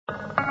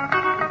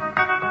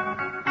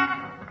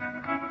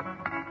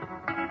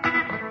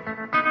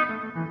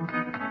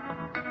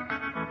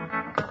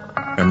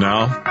And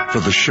now, for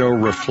the show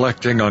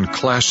reflecting on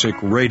classic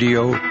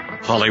radio,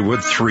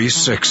 Hollywood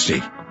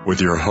 360, with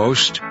your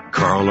host,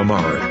 Carl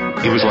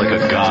Amari. He was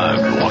like a god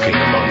walking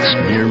amongst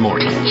mere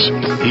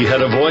mortals. He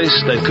had a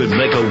voice that could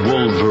make a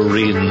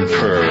wolverine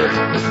purr,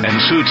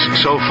 and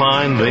suits so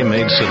fine they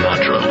made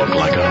Sinatra look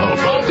like a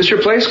hobo. This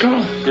your place,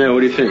 Carl? Yeah, what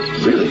do you think?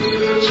 It's really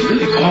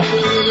awful.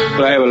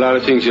 But I have a lot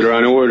of things that are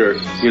on order.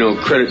 You know,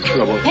 credit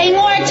trouble. Pay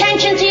more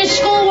attention to your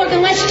schoolwork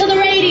and less to the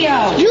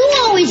radio. You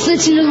always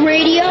listen to the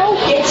radio.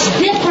 It's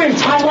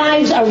different. Our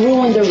lives are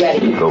ruined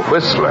already. The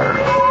Whistler.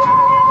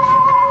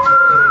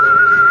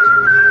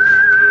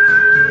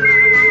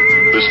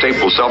 This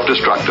tape will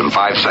self-destruct in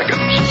 5 seconds.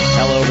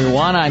 Hello,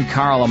 everyone. I'm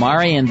Carl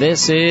Amari, and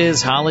this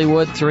is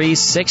Hollywood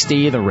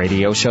 360, the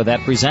radio show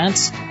that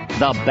presents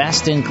the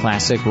best in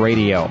classic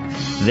radio.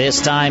 This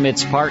time,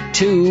 it's part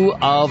 2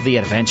 of The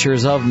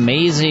Adventures of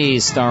Maisie,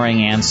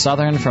 starring Ann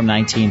Sothern from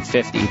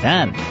 1950.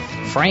 Then,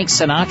 Frank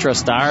Sinatra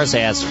stars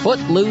as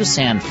footloose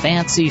and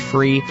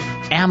fancy-free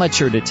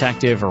amateur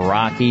detective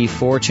Rocky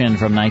Fortune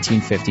from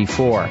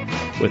 1954.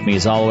 With me,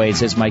 as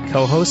always, is my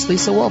co-host,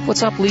 Lisa Wolf.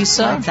 What's up,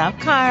 Lisa? What's up,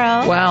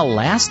 Carl? Well,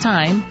 last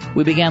time,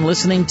 we began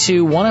listening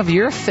to one of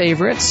your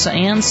favorites,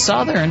 Ann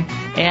Sothern,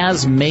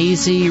 as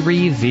Maisie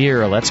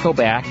Revere. Let's go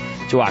back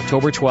to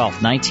October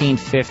 12th,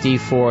 1950,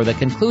 for the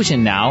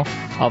conclusion now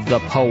of the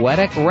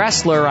Poetic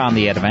Wrestler on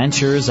the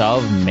Adventures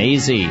of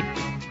Maisie.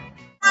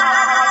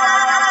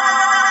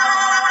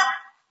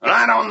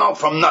 I don't know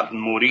from nothing,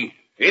 Moody.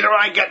 Either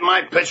I get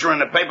my picture in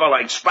the paper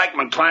like Spike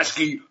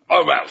McCloskey,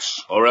 or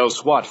else. Or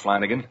else what,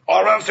 Flanagan?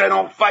 Or else I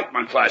don't fight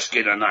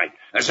McCloskey tonight.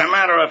 As a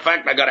matter of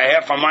fact, I got a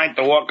half a mind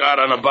to walk out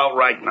on a boat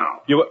right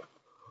now.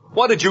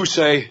 What did you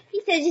say?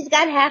 He says he's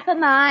got half a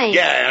mind.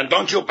 Yeah, and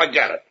don't you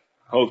forget it.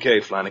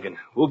 Okay, Flanagan.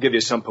 We'll give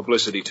you some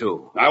publicity,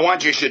 too. I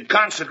want you should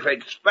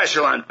concentrate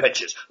special on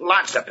pitches.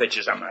 Lots of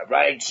pitches on my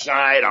right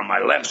side, on my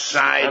left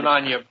side. And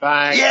on your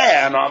back.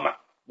 Yeah, and on my...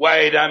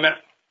 Wait a minute.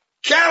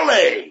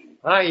 Kelly!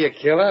 Hiya,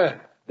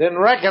 killer. Didn't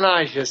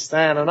recognize you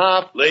standing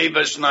up. Leave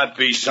us not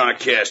be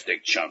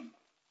sarcastic, chum.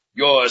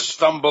 Your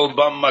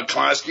stumble-bum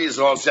McCloskey's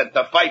all set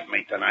to fight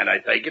me tonight, I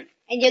take it.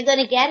 And you're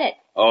gonna get it.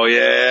 Oh,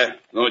 yeah?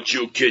 Don't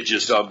you kid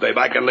yourself, babe.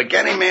 I can lick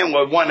any man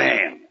with one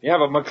hand. Yeah,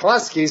 but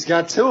McCloskey's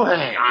got 2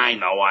 hands. I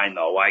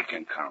know. I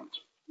can count.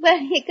 Well,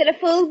 you could have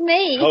fooled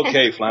me.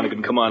 Okay,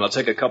 Flanagan, come on. I'll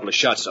take a couple of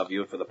shots of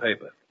you for the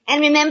paper.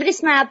 And remember to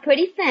smile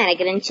pretty,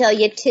 Flanagan, and show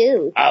your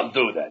tooth. I'll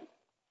do that.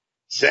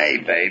 Say,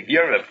 babe,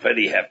 you're a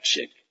pretty hep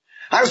chick.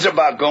 How's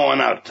about going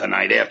out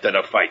tonight after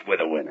the fight with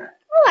a winner?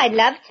 Oh, I'd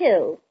love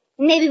to.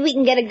 Maybe we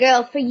can get a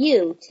girl for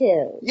you,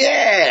 too.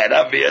 Yeah,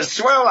 that'd be a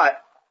swell.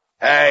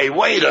 Hey,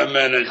 wait a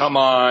minute. Come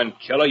on,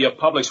 killer. Your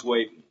public's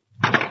waiting.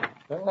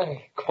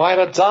 Hey, quite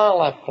a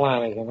doll, that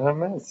Flanagan, huh,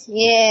 miss?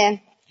 Yeah.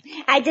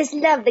 I just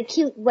love the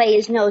cute way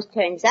his nose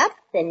turns up,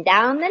 then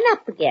down, then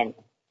up again.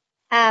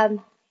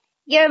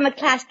 You're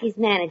McCloskey's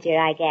manager,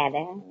 I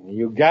gather.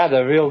 You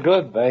gather real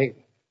good, babe.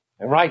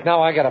 And right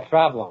now I got a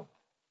problem.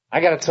 I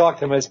got to talk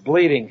to Miss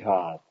Bleeding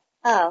Card.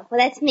 Oh, well,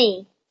 that's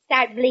me.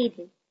 Start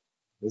bleeding.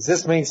 Does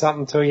this mean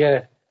something to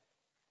you?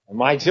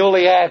 My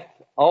Juliet,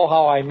 oh,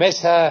 how I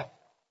miss her.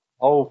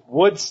 Oh,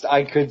 wouldst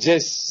I could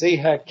just see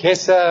her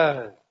kiss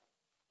her.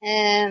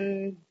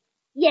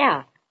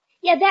 Yeah.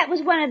 Yeah, that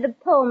was one of the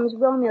poems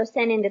Romeo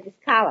sent into this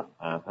column.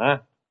 Uh-huh.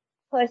 Of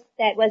course,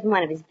 that wasn't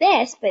one of his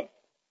best, but...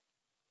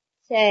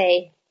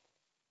 Say,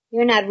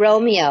 you're not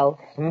Romeo.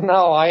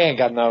 No, I ain't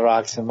got no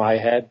rocks in my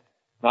head.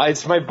 No,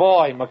 it's my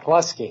boy,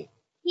 McCluskey.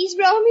 He's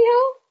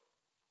Romeo?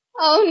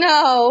 Oh,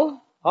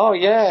 no. Oh,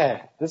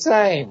 yeah, the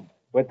same.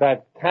 With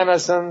that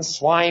Tennyson,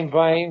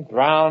 Swinburne,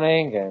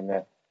 Browning,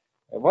 and...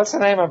 what's the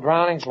name of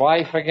Browning's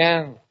wife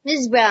again?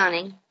 Mrs.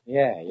 Browning.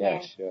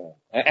 Yeah, sure.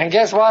 And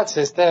guess what,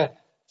 sister?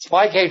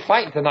 Spike ain't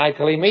fighting tonight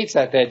till he meets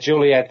that there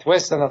Juliet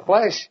Twist in the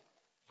flesh.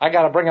 I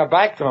gotta bring her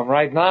back to him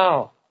right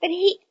now. But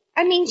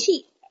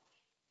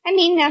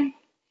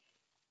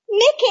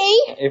Mickey!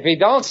 If he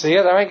don't see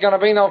her, there ain't gonna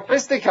be no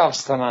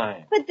fisticuffs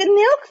tonight. But the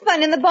milk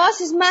fund and the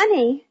boss's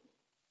money.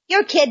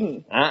 You're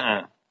kidding.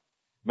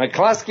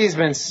 McCluskey's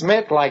been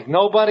smit like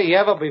nobody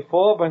ever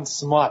before been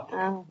smut.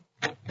 Oh.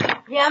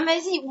 Yeah,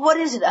 Maisie, what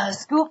is it, a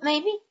scoop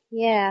maybe?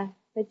 Yeah,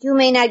 but you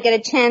may not get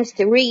a chance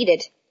to read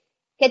it.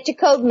 Get your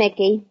coat,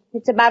 Mickey.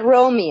 It's about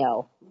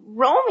Romeo.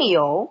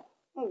 Romeo?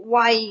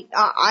 Why,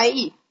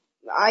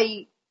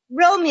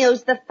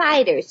 Romeo's the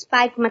fighter,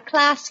 Spike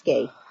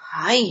McCloskey.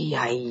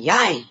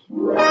 Ay.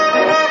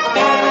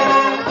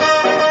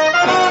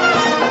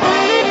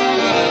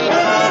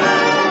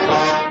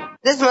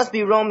 This must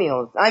be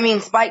Romeo's.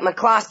 Spike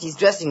McCloskey's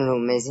dressing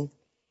room, Maisie.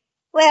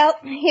 Well,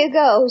 here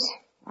goes.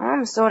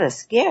 I'm sort of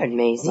scared,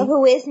 Maisie. Well,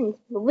 who isn't?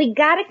 We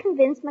gotta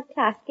convince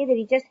McCloskey that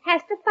he just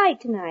has to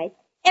fight tonight.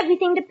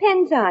 Everything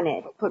depends on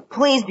it. But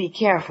please be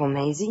careful,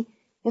 Maisie.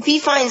 If he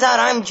finds out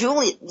I'm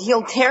Juliet,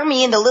 he'll tear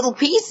me into little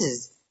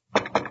pieces.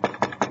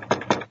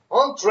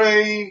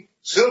 Entree,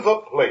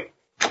 silver plate.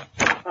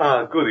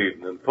 Good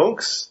evening,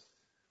 folks.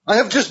 I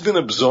have just been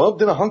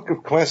absorbed in a hunk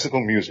of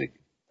classical music.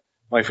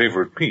 My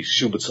favorite piece,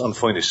 Schubert's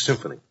Unfinished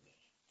Symphony.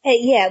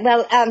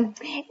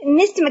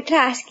 Mr.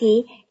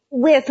 McCloskey,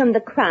 we're from the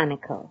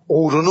Chronicle.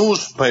 Oh, the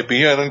newspaper,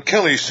 yeah, and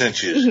Kelly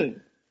sent you.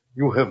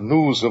 You have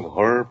news of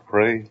her,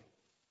 pray?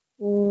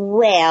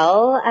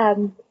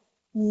 Well,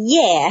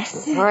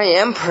 yes. I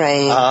am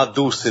praying.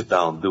 Do sit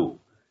down, do.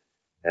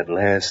 At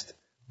last,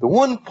 the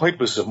one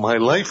purpose of my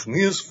life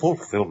nears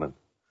fulfillment.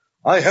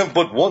 I have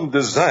but one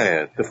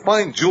desire, to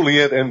find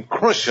Juliet and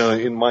crush her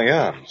in my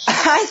arms.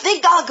 I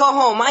think I'll go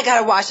home. I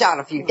gotta wash out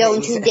a few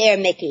Don't things. you dare,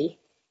 Mickey.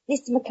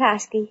 Mr.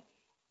 McCloskey,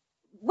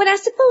 well, I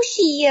suppose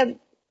she,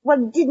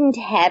 didn't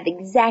have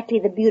exactly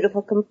the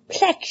beautiful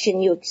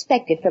complexion you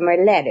expected from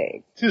her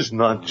letters. 'Tis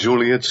not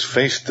Juliet's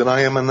face that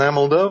I am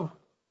enameled of.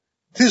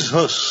 'Tis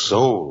her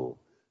soul,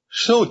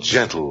 so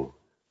gentle,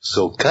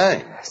 so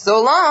kind.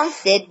 So long.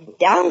 Sit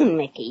down,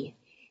 Mickey.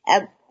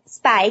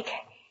 Spike,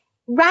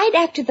 right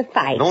after the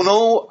fight.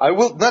 No, I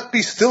will not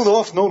be stilled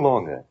off no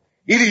longer.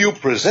 Either you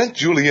present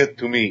Juliet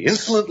to me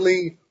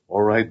insolently,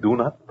 or I do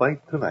not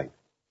fight tonight.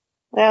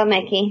 Well,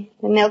 Mickey,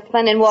 the milk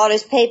fund and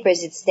Walter's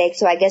paper's at stake,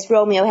 so I guess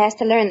Romeo has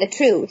to learn the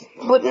truth.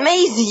 But,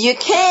 Maisie, you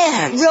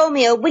can't.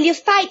 Romeo, will you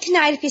fight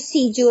tonight if you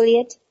see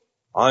Juliet?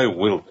 I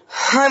will.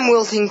 I'm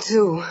wilting,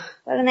 too.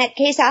 Well, in that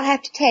case, I'll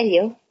have to tell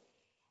you.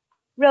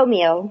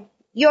 Romeo,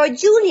 your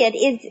Juliet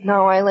is...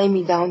 Now I lay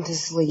me down to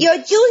sleep. Your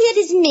Juliet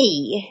is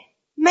me.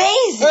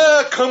 Maisie!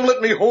 Come,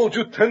 let me hold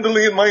you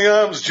tenderly in my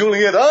arms,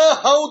 Juliet.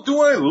 How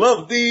do I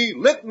love thee.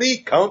 Let me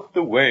count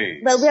the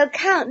ways. Well, we'll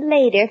count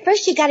later.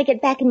 First, you gotta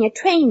get back in your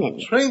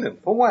training. Training?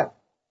 For what?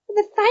 For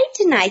the fight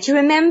tonight, you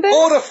remember?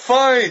 Oh, the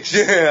fight,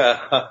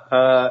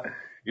 yeah.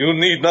 You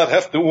need not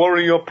have to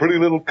worry your pretty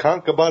little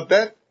conch about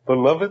that,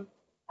 beloved.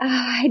 Oh,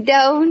 I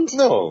don't.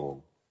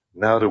 No.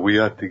 Now that we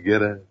are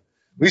together,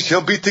 we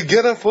shall be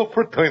together for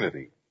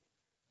fraternity.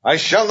 I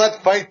shall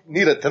not fight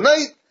neither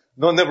tonight,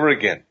 nor never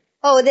again.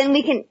 Oh, then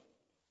we can...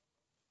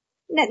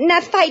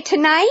 Not fight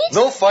tonight?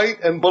 No fight,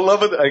 and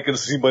beloved, I can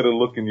see by the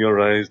look in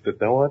your eyes that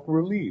thou art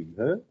relieved,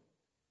 huh?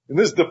 And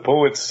as the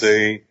poets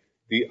say,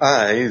 the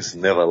eyes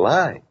never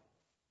lie.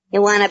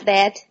 You want to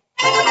bet?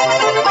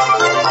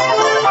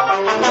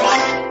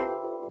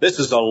 This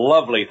is a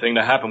lovely thing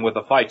to happen with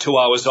the fight 2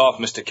 hours off,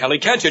 Mr. Kelly.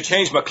 Can't you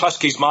change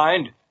McCluskey's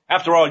mind?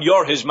 After all,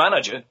 you're his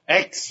manager.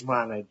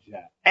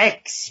 Ex-manager.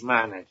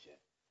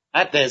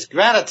 That there's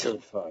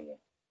gratitude for you.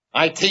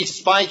 I teach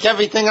Spike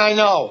everything I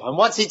know, and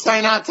what's he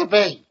turn out to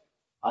be?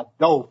 A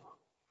dope.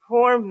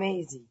 Poor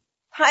Maisie.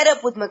 Tied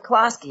up with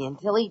McCloskey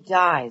until he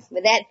dies.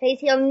 With that face,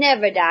 he'll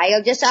never die.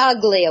 He'll just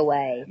ugly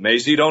away.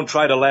 Maisie, don't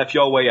try to laugh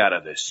your way out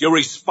of this. You're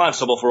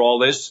responsible for all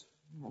this.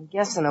 I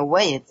guess in a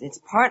way it's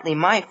partly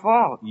my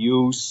fault.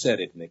 You said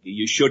it, Mickey.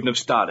 You shouldn't have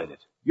started it.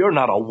 You're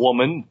not a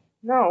woman.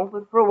 No,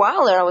 but for a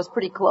while there I was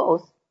pretty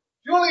close.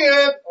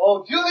 Juliet!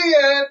 Oh,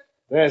 Juliet!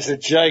 There's a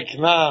Jake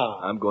now.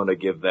 I'm going to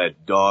give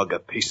that dog a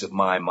piece of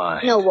my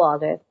mind. No,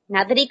 Walter.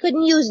 Not that he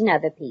couldn't use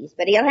another piece,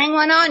 but he'll hang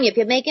one on you if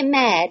you make him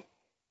mad.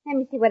 Let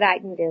me see what I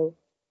can do.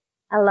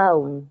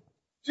 Alone.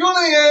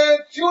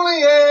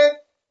 Juliet!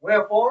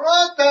 Wherefore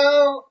art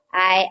thou?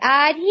 I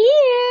art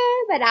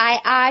here, but I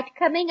art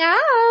coming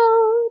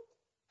out.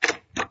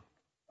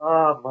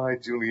 Ah, my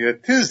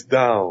Juliet, 'tis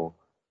thou.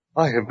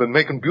 I have been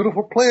making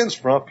beautiful plans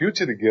for our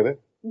future together.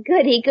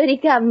 Goody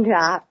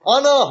gumdrop.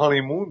 On our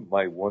honeymoon,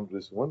 my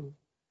wondrous one,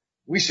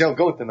 we shall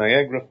go to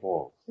Niagara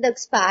Falls. Look,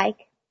 Spike,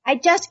 I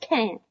just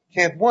can't.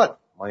 Can't what,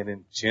 mine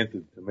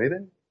enchanted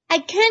tomato? I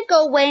can't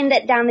go away and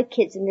let down the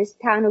kids in this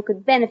town who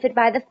could benefit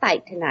by the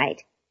fight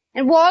tonight.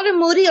 And Walter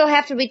Moody will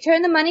have to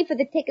return the money for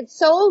the tickets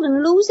sold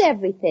and lose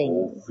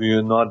everything. Oh,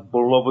 fear not,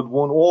 beloved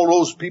one. All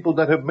those people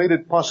that have made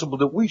it possible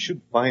that we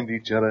should find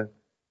each other,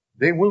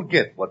 they will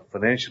get what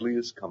financially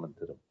is coming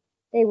to them.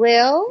 They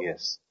will?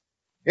 Yes.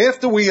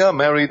 After we are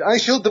married, I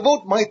shall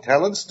devote my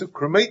talents to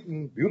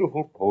cremating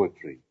beautiful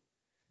poetry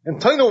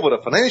and turn over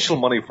the financial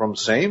money from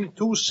same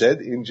to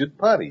said injured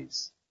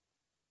parties.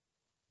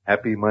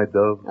 Happy, my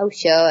dove? Oh,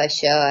 sure.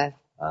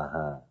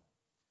 Uh-huh.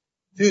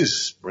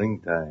 'Tis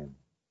springtime.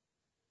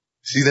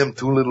 See them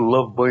two little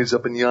lovebirds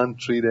up in yon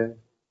tree there?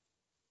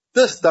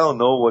 Dost thou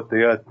know what they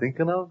are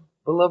thinking of,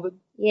 beloved?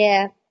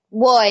 Yeah,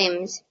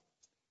 worms.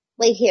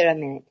 Wait here a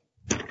minute.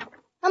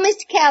 Oh,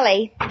 Mr.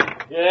 Kelly.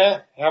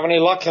 Yeah? Have any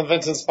luck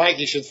convincing Spike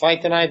he should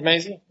fight tonight,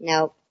 Maisie?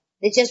 No.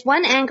 There's just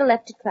one angle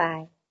left to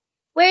try.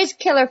 Where's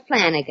Killer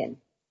Flanagan?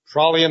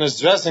 Probably in his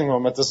dressing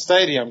room at the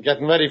stadium,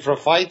 getting ready for a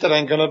fight that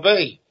ain't gonna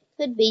be.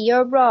 Could be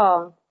you're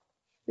wrong.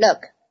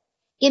 Look,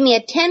 give me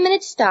a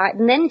 10-minute start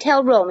and then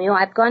tell Romeo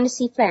I've gone to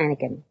see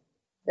Flanagan.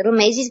 Little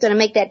Maisie's gonna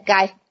make that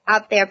guy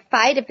out there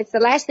fight if it's the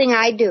last thing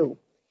I do.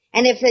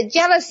 And if the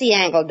jealousy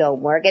angle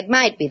don't work, it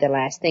might be the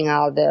last thing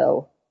I'll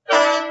do.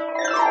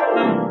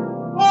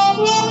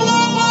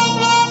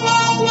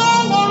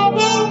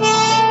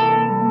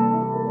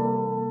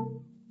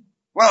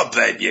 Well,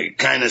 babe, you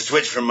kind of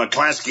switched from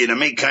McCloskey to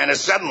me kind of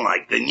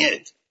sudden-like, didn't you?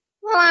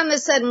 Well, I'm a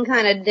sudden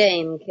kind of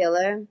dame,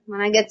 Killer.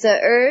 When I gets a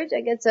urge,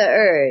 I gets a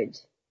urge.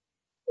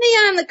 Me,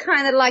 I'm the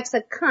kind that likes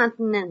a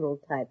continental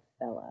type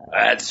fella.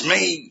 That's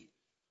me.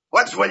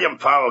 What's William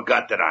Powell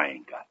got that I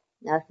ain't got?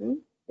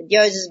 Nothing. But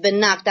yours has been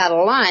knocked out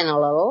of line a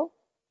little.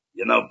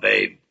 You know,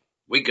 babe,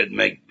 we could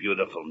make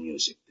beautiful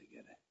music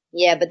together.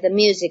 Yeah, but the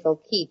music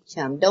will keep,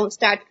 chum. Don't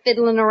start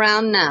fiddling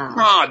around now.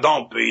 Oh,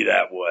 don't be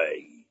that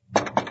way.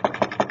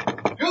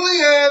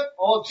 Juliet!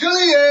 Oh,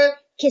 Juliet!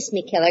 Kiss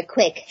me, killer,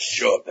 quick.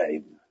 Sure,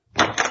 babe.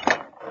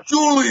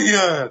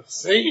 Juliet!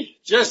 See?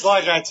 Just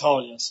like I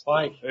told you,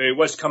 Spike. Hey,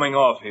 what's coming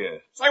off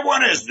here? Say,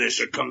 what is this,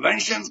 a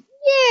convention?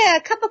 Yeah,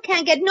 a couple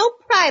can't get no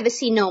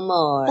privacy no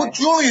more. But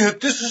Juliet,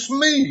 this is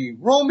me,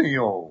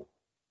 Romeo.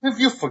 Have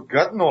you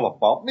forgotten all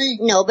about me?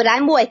 No, but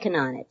I'm working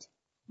on it.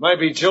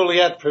 Maybe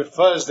Juliet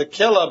prefers the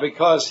killer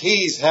because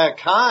he's her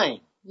kind.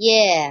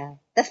 Yeah,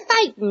 the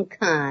fighting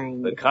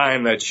kind. The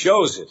kind that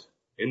shows it.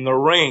 In the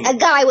ring. A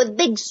guy with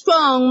big,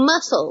 strong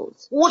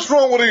muscles. What's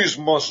wrong with these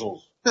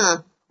muscles?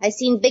 Huh. I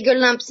seen bigger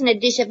lumps in a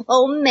dish of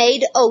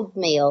homemade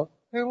oatmeal.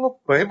 Hey, look,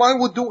 babe, I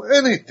would do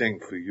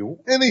anything for you.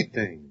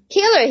 Anything.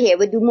 Killer here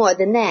would do more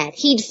than that.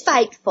 He'd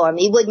fight for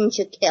me, wouldn't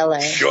you, Killer?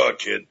 Sure,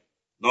 kid.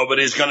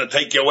 Nobody's gonna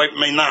take you away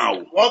from me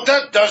now. Well,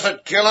 that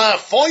doesn't kill her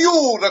for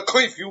you. The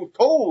curfew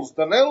tolls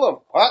the knell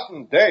of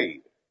Cotton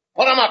Day.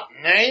 Put 'em up,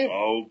 Nate.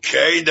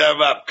 Okay,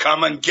 they're up.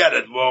 Come and get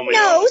it, Romeo.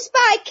 No,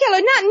 Spy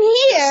Killer, not in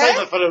here.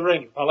 Save it for the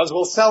ring, fellas.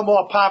 We'll sell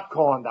more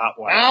popcorn that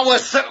way. Now we're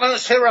settling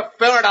this here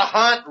affair of the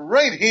heart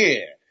right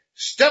here.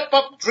 Step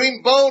up,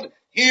 Dreamboat.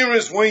 Here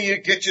is where you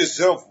get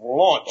yourself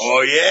launched.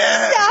 Oh,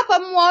 yeah? Stop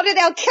 'em, Walter.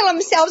 They'll kill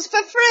themselves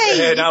for free.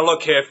 Hey, now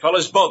look here,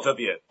 fellas, both of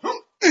you.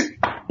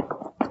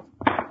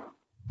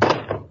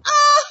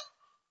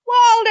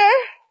 Walter.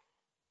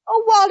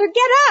 Oh, Walter,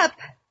 get up.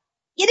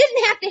 You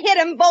didn't have to hit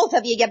him, both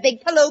of you, you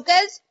big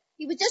palookas.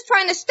 He was just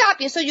trying to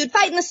stop you so you'd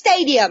fight in the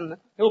stadium.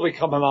 He'll be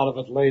coming out of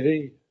it,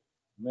 lady.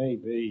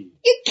 Maybe.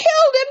 You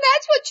killed him,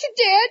 that's what you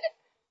did.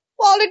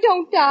 Walter,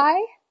 don't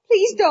die.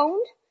 Please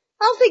don't.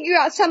 I'll figure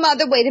out some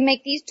other way to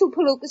make these two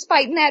palookas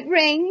fight in that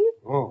ring.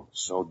 Oh,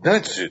 so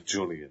that's it,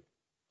 Juliet.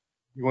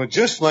 You are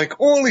just like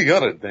all the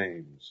other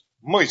dames.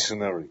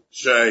 Mercenary.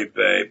 Say,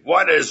 babe,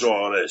 what is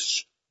all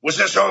this? Was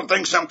this whole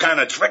thing some kind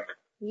of trick?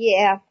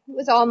 Yeah, it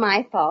was all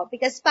my fault,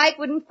 because Spike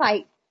wouldn't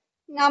fight.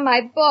 Now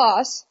my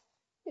boss,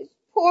 his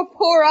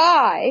poor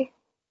eye.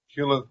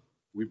 Killer,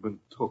 we've been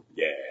took.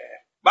 Yeah,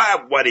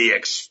 but what do you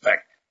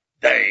expect?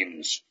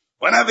 Dames.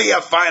 Whenever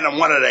you find them,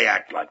 what do they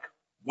act like?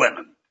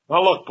 Women.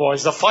 Now look,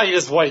 boys, the fight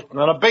is waiting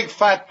on a big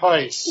fat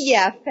purse.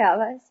 Yeah,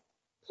 fellas.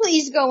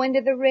 Please go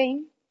into the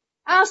ring.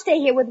 I'll stay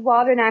here with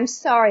Walter, and I'm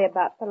sorry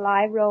about the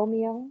lie,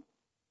 Romeo.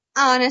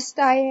 Honest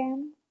I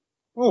am.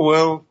 Oh,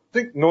 well,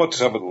 think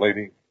nought of it,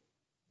 lady.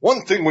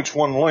 One thing which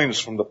one learns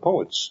from the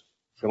poets,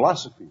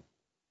 philosophy.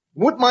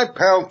 With my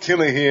pal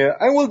Killer here,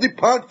 I will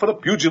depart for the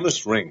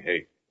pugilist ring,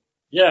 hey?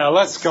 Yeah,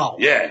 let's go.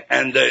 Yeah,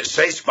 and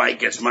say,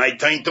 Spike, it's my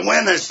turn to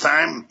win this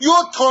time.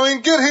 Your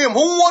turn, get him.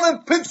 Who won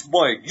in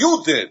Pittsburgh?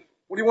 You did.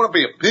 What, do you want to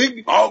be a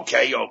pig?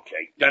 Okay.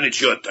 Then it's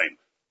your turn.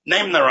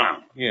 Name the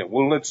round. Yeah,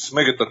 well, let's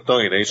make it the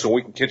third, eh, so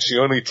we can catch the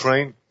early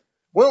train.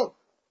 Well,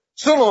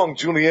 so long,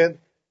 Juliet.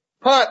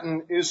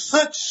 Parting is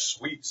such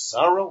sweet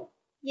sorrow.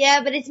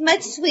 Yeah, but it's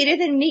much sweeter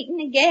than meeting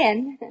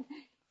again.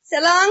 So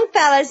long,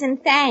 fellas,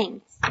 and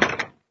thanks.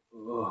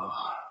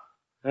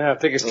 Yeah, I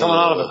think he's coming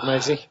out of it,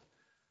 Maisie.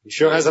 He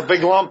sure has a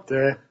big lump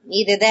there.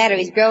 Either that or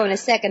he's growing a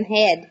second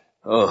head.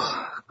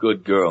 Oh,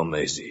 good girl,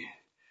 Maisie.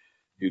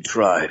 You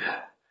tried.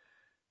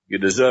 You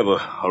deserve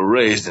a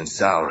raise in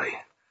salary.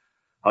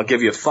 I'll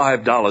give you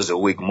 $5 a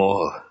week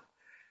more.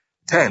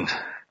 10.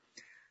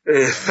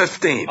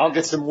 15. I'll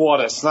get some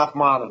water, snap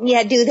Martin.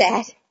 Yeah, do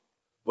that.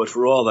 But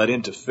for all that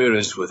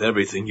interference with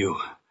everything, you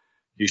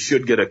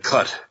should get a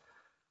cut.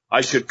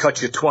 I should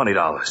cut you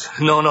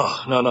 $20.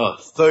 No,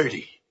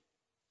 30.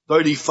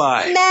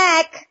 35.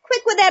 Mac,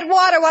 quick with that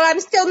water while I'm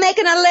still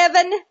making a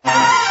living.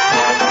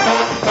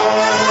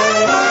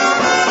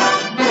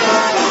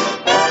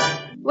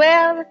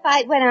 Well, the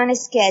fight went on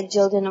as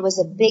scheduled, and it was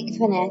a big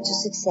financial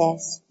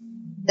success.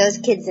 Those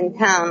kids in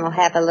town will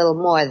have a little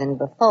more than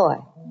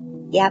before.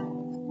 Yep.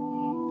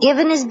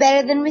 Giving is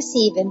better than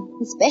receiving,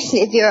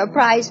 especially if you're a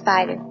prize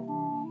fighter.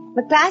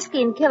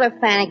 McCloskey and Killer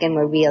Flanagan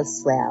were real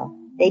swell.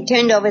 They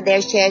turned over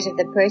their shares of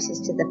the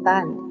purses to the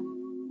fund.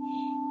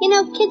 You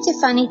know, kids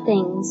are funny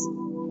things.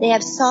 They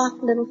have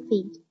soft little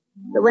feet,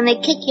 but when they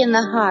kick you in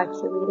the heart,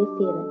 you really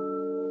feel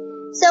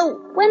it.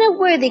 So when a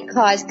worthy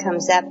cause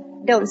comes up,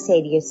 don't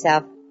say to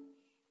yourself,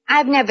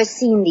 I've never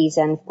seen these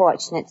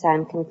unfortunates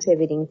I'm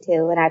contributing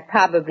to, and I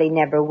probably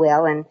never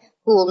will, and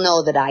who'll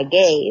know that I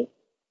gave?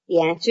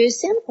 The answer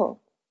is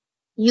simple.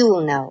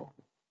 You'll know.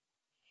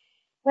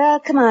 Well,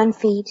 come on,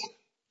 feet.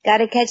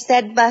 Gotta catch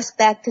that bus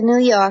back to New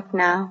York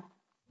now.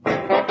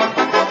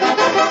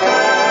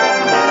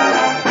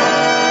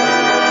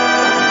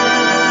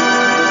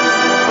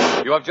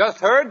 You have just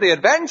heard The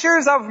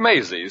Adventures of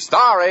Maisie,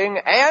 starring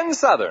Ann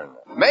Sothern.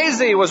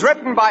 Maisie was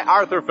written by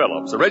Arthur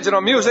Phillips.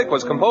 Original music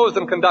was composed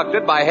and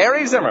conducted by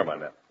Harry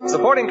Zimmerman.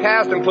 Supporting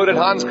cast included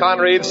Hans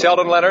Conried,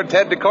 Sheldon Leonard,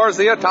 Ted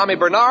Corsia, Tommy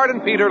Bernard,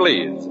 and Peter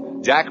Leeds.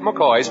 Jack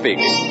McCoy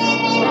speaking.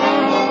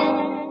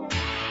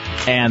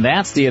 And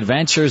that's The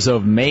Adventures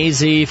of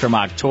Maisie from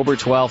October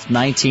 12th,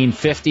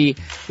 1950,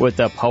 with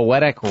the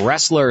Poetic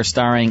Wrestler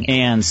starring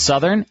Ann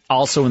Sothern.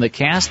 Also in the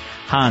cast,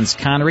 Hans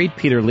Conried,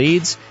 Peter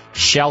Leeds,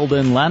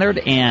 Sheldon Leonard,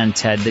 and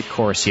Ted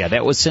Corsia.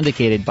 That was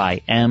syndicated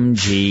by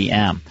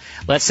MGM.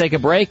 Let's take a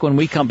break. When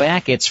we come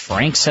back, it's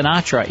Frank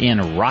Sinatra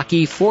in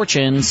Rocky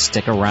Fortune.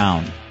 Stick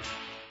around.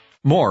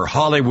 More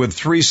Hollywood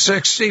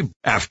 360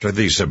 after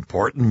these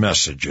important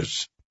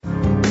messages.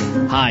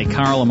 Hi,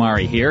 Carl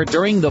Amari here.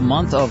 During the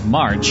month of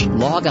March,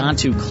 log on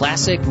to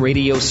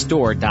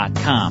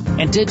ClassicRadiostore.com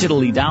and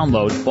digitally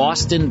download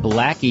Boston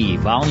Blackie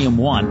Volume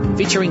 1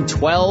 featuring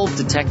 12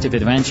 detective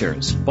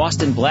adventures.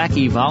 Boston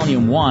Blackie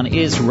Volume 1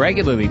 is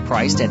regularly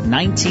priced at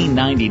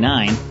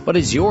 $19.99, but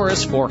is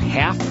yours for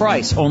half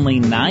price, only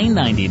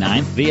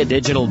 $9.99 via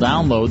digital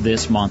download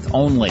this month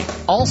only.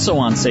 Also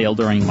on sale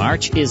during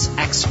March is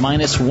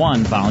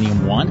X-1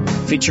 Volume 1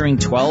 featuring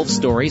 12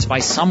 stories by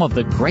some of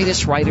the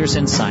greatest writers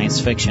in science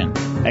fiction.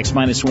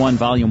 X-1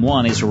 Volume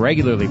 1 is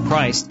regularly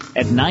priced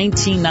at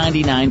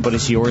 $19.99 but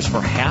is yours for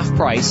half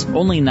price,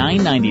 only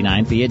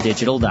 $9.99 via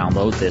digital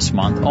download this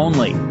month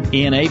only.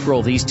 In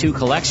April, these two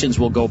collections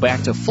will go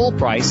back to full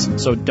price,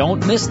 so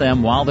don't miss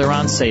them while they're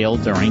on sale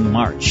during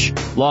March.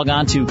 Log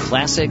on to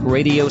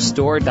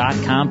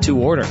ClassicRadiostore.com to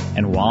order,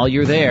 and while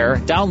you're there,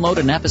 download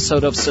an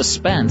episode of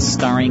Suspense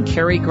starring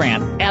Cary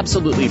Grant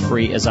absolutely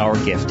free as our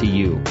gift to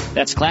you.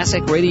 That's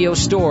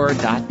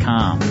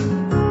ClassicRadiostore.com.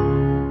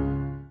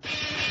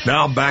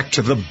 Now back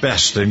to the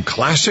best in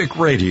classic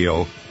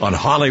radio on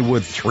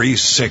Hollywood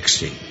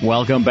 360.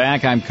 Welcome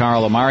back. I'm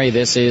Carl Amari.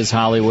 This is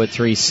Hollywood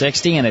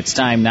 360, and it's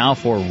time now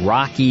for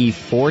Rocky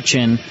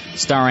Fortune,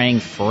 starring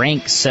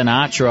Frank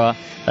Sinatra.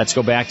 Let's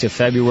go back to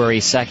February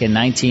 2nd,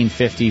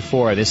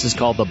 1954. This is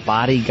called The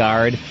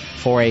Bodyguard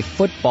for a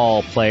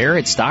Football Player.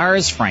 It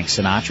stars Frank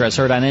Sinatra, as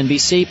heard on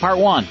NBC, Part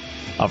 1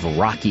 of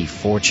Rocky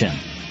Fortune.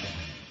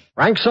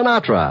 Frank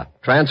Sinatra,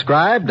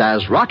 transcribed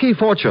as Rocky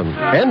Fortune.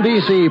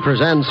 NBC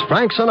presents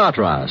Frank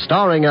Sinatra,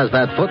 starring as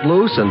that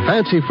footloose and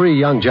fancy-free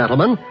young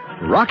gentleman,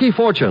 Rocky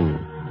Fortune.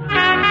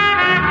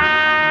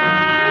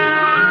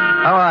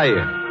 How are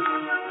you?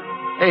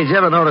 Hey, did you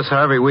ever notice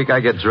how every week I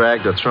get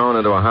dragged or thrown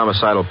into a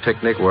homicidal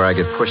picnic where I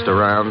get pushed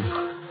around?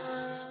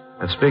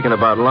 And speaking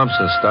about lumps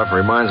and stuff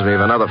reminds me of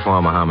another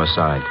form of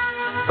homicide,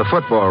 the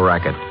football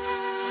racket.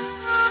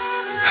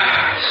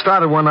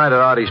 Started one night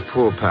at Artie's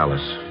pool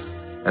palace.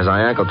 As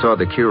I ankle toward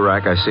the cue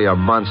rack, I see a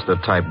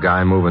monster-type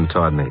guy moving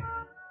toward me.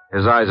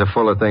 His eyes are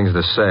full of things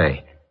to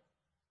say.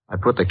 I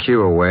put the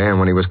cue away, and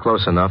when he was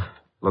close enough,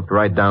 looked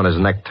right down his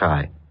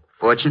necktie.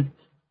 Fortune?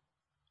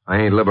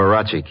 I ain't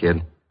Liberace,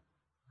 kid.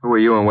 Who are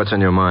you and what's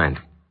on your mind?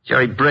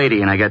 Jerry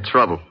Brady, and I got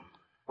trouble.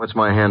 What's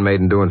my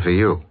handmaiden doing for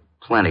you?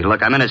 Plenty.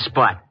 Look, I'm in a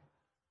spot.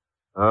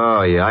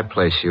 Oh, yeah, I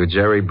place you,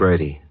 Jerry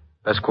Brady.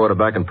 Best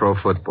quarterback in pro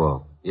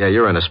football. Yeah,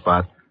 you're in a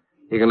spot.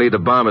 You can lead the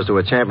Bombers to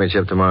a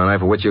championship tomorrow night,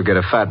 for which you'll get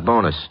a fat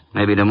bonus.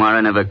 Maybe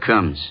tomorrow never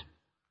comes.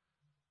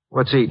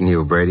 What's eating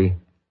you, Brady?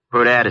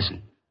 Bert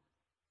Addison.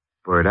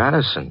 Bert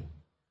Addison?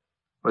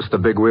 What's the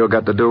big wheel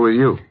got to do with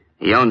you?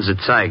 He owns the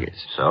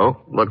Tigers.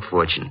 So? Look,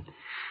 Fortune,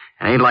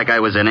 it ain't like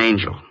I was an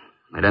angel.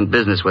 I done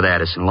business with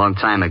Addison a long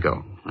time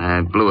ago.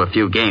 I blew a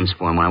few games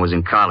for him when I was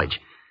in college.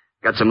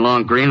 Got some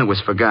long green that was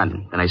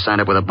forgotten. Then I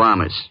signed up with the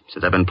Bombers.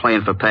 Since I've been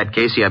playing for Pat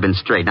Casey, I've been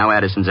straight. Now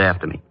Addison's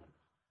after me.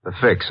 The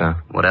fix, huh?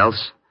 What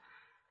else?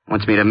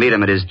 Wants me to meet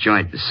him at his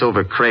joint, the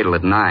Silver Cradle,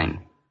 at 9.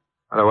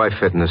 How do I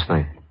fit in this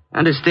thing?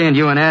 Understand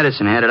you and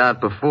Addison had it out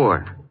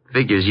before.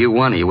 Figures you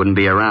won or you wouldn't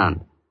be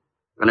around.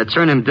 Gonna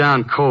turn him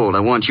down cold.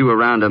 I want you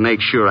around to make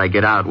sure I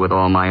get out with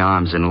all my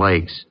arms and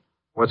legs.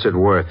 What's it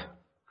worth?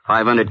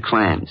 500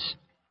 clams.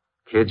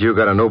 Kid, you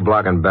got a no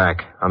blocking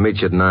back. I'll meet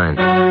you at 9.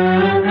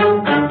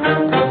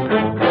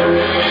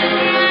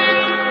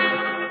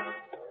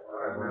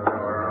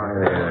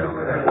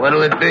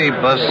 What'll it be,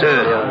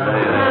 Buster?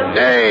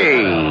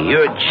 Hey,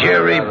 you're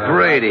Jerry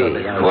Brady.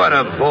 What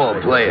a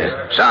ball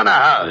player. It's on the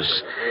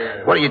house.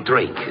 What do you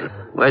drink?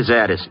 Where's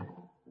Addison?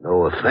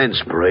 No offense,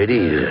 Brady.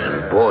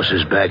 The boss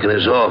is back in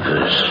his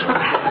office.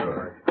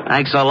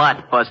 Thanks a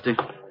lot, Buster.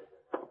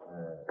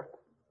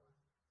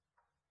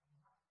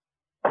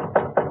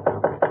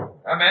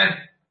 Come in.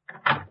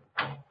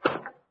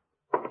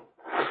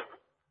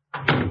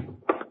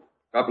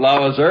 Couple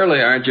hours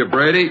early, aren't you,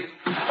 Brady?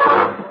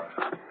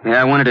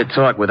 Yeah, I wanted to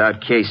talk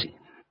without Casey.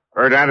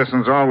 Bert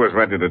Addison's always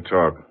ready to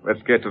talk.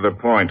 Let's get to the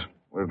point.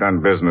 We've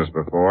done business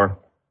before.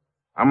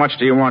 How much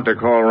do you want to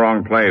call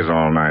wrong plays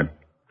all night?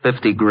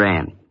 50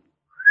 grand.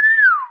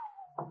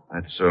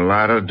 That's a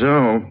lot of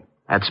dough.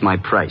 That's my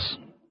price.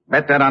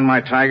 Bet that on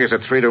my Tigers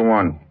at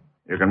 3-1.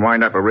 You can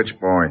wind up a rich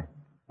boy.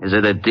 Is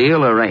it a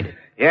deal or ain't it?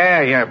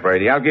 Yeah,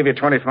 Brady. I'll give you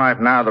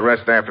 25 now, the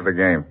rest after the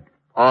game.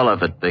 All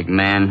of it, big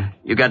man.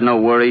 You got no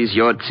worries.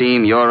 Your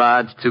team, your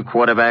odds, 2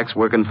 quarterbacks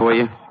working for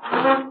you.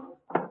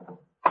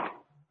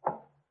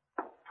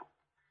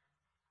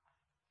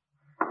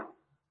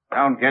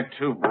 Don't get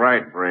too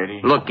bright,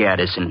 Brady. Look,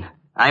 Addison,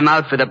 I'm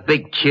out for the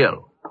big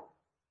kill.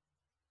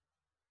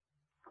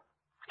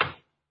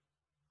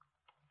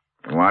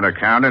 You want to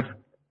count it?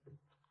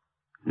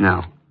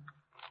 No.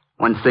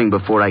 One thing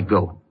before I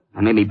go.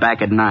 I may be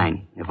back at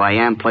 9. If I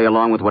am, play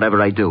along with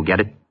whatever I do. Get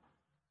it?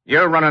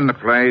 You're running the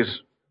place,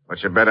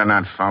 but you better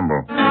not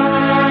fumble.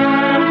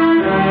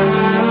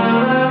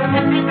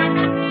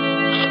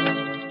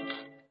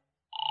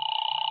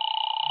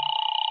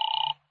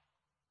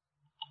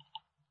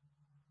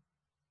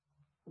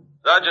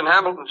 Sergeant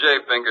Hamilton J.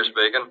 Finger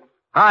speaking.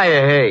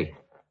 Hiya, hey.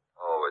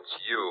 Oh, it's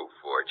you,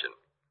 Fortune.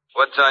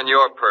 What's on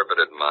your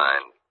perverted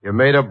mind? You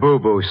made a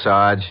boo-boo,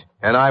 Sarge,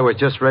 and I was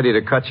just ready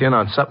to cut you in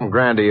on something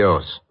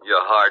grandiose.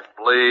 Your heart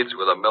bleeds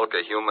with the milk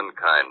of human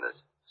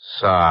kindness.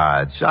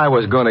 Sarge, I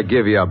was going to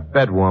give you a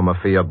bed warmer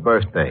for your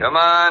birthday. Come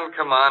on,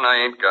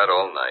 I ain't got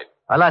all night.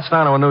 I latched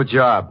on to a new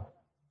job.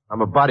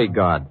 I'm a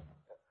bodyguard.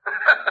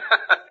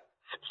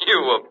 You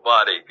a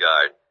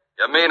bodyguard.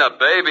 You mean a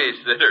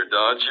babysitter,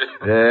 don't you?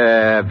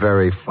 Yeah,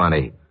 very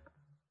funny.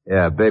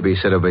 Yeah,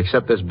 babysitter,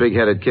 except this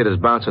big-headed kid is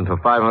bouncing for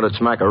 500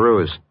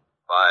 smackaroos.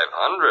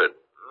 500?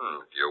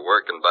 If you're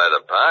working by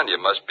the pound, you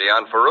must be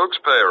on Farouk's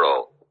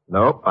payroll.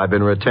 Nope, I've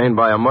been retained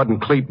by a mud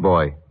and cleat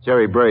boy,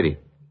 Jerry Brady.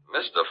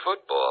 Mr.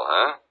 Football,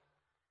 huh?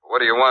 What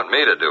do you want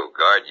me to do,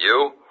 guard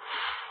you?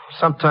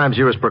 Sometimes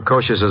you're as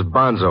precocious as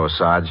Bonzo,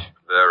 Sarge.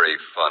 Very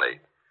funny.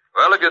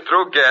 Well, if you're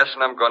through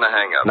gassing, I'm going to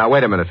hang up. Now,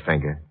 wait a minute,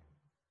 Finger.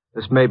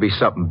 This may be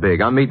something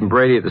big. I'm meeting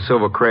Brady at the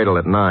Silver Cradle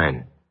at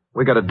 9.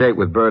 We got a date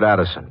with Bert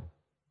Addison.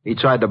 He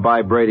tried to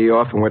buy Brady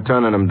off, and we're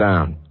turning him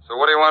down. So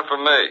what do you want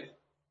from me?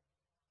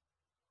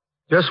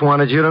 Just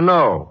wanted you to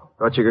know.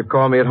 Thought you could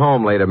call me at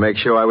home later, make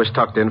sure I was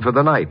tucked in for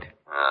the night.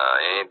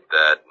 Ain't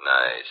that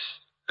nice.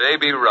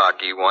 Baby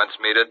Rocky wants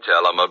me to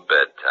tell him a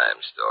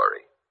bedtime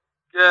story.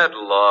 Get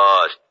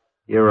lost.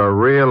 You're a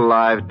real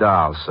live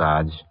doll,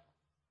 Sarge.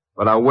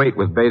 But I'll wait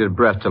with bated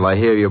breath till I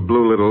hear your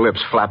blue little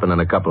lips flapping in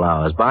a couple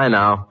hours. Bye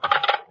now.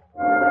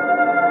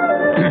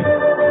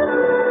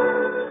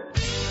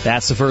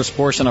 That's the first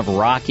portion of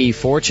Rocky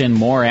Fortune.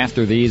 More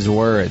after these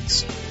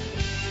words.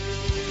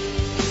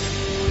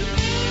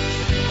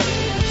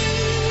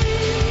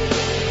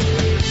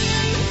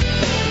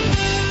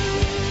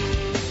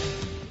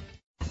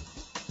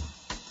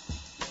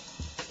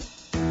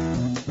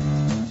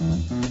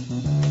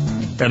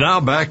 And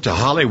now back to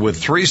Hollywood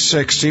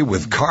 360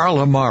 with Carl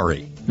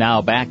Amari.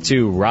 Now back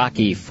to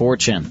Rocky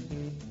Fortune.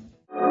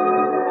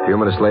 A few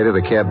minutes later,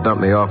 the cab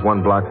dumped me off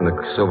 1 block from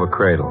the Silver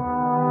Cradle.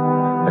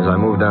 As I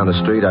moved down the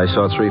street, I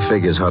saw 3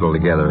 figures huddled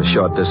together a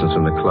short distance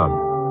from the club.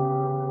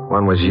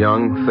 One was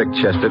young,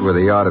 thick-chested, with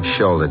a yard of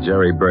shoulder,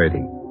 Jerry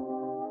Brady.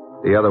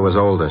 The other was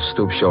older,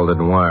 stoop-shouldered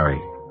and wiry.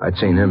 I'd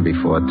seen him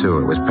before, too.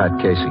 It was Pat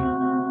Casey.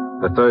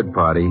 The third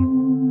party,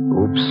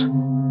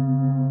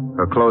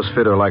 her clothes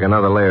fit her like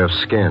another layer of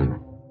skin.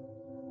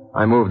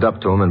 I moved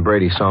up to him, and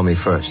Brady saw me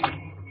first.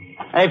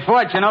 Hey,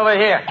 Fortune, over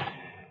here.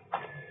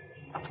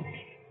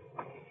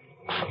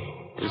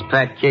 This is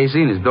Pat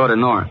Casey and his daughter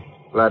Nora.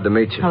 Glad to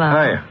meet you. Hello.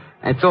 Hiya.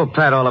 I told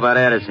Pat all about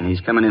Addison. He's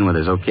coming in with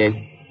us,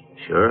 okay?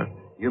 Sure.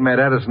 You met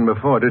Addison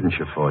before, didn't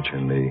you,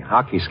 Fortune? The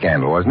hockey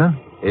scandal, wasn't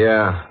it?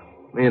 Yeah.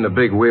 Me and the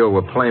big wheel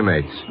were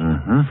playmates.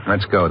 Mm-hmm.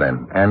 Let's go,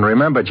 then. And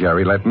remember,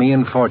 Jerry, let me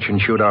and Fortune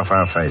shoot off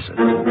our faces.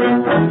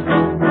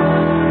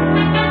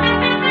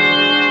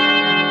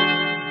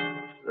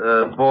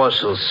 The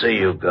boss will see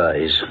you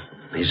guys.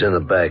 He's in the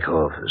back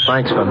office.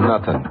 Thanks for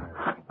nothing.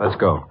 Let's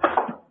go.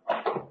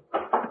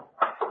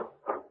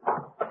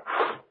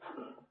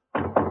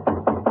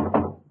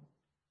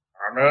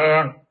 Come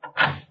in.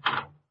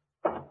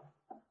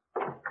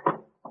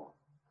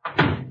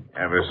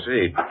 Have a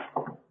seat.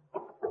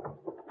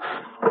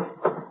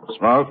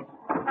 Smoke?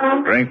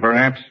 Drink,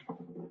 perhaps?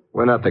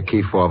 We're not the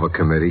Kefauver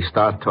committee.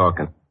 Start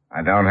talking.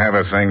 I don't have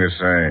a thing to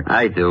say.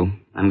 I do.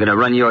 I'm going to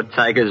run your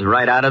Tigers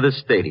right out of the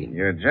stadium.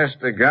 You're just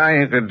the guy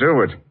who could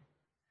do it.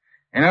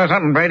 You know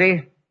something,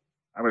 Brady?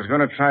 I was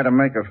going to try to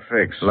make a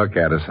fix. Look,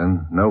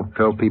 Addison, no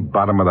filthy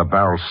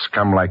bottom-of-the-barrel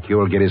scum like you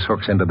will get his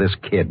hooks into this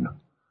kid.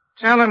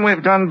 Tell him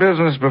we've done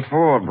business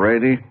before,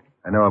 Brady.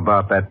 I know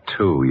about that,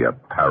 too, you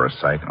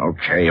parasite.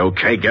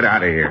 Okay, get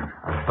out of here.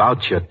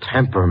 About your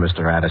temper,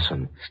 Mr.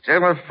 Addison.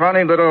 Still a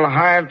funny little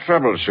hired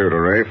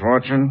troubleshooter, eh,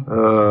 Fortune?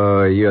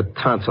 Your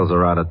tonsils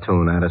are out of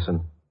tune,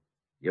 Addison.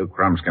 You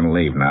crumbs can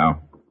leave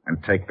now.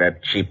 And take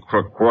that cheap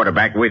crook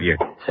quarterback with you.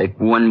 Take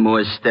one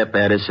more step,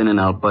 Addison, and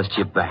I'll bust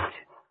you back.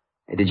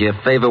 I did you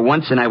a favor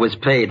once, and I was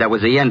paid. That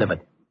was the end of it.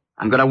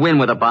 I'm going to win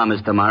with the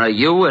Bombers tomorrow.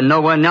 You and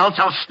no one else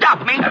will stop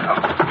me. Leave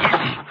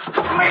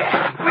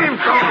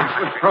go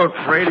the throat,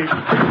 Brady.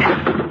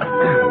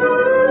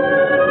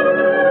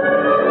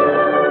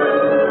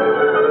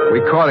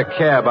 We caught a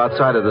cab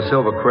outside of the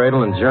Silver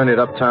Cradle and journeyed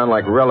uptown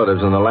like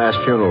relatives in the last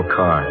funeral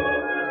car.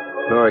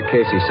 Nora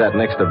Casey sat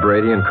next to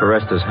Brady and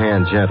caressed his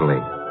hand gently.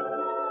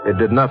 It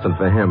did nothing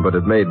for him, but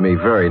it made me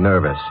very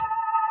nervous.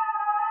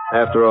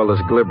 After all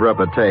this glib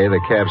repartee,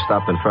 the cab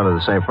stopped in front of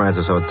the St.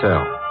 Francis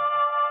Hotel.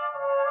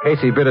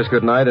 Casey bid us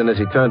goodnight, and as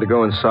he turned to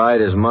go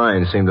inside, his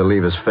mind seemed to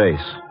leave his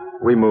face.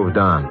 We moved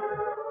on.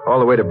 All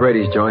the way to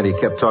Brady's joint, he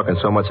kept talking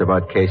so much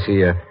about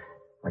Casey, I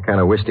kind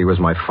of wished he was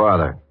my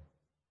father.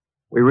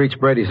 We reached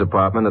Brady's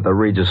apartment at the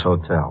Regis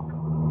Hotel.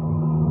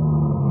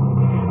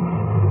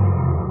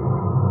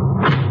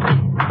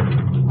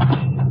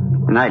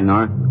 Good night,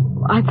 Nora.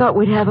 I thought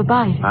we'd have a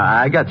bite.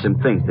 I got some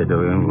things to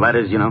do.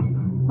 Letters, you know.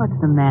 What's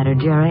the matter,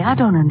 Jerry? I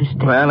don't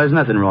understand. Well, there's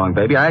nothing wrong,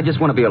 baby. I just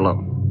want to be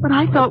alone. But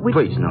I thought we...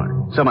 Please,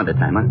 Nora. Some other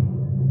time,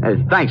 huh?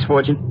 Thanks,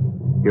 Fortune.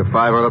 Your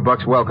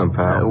 $500 welcome,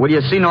 pal. Will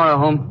you see Nora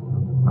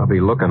home? I'll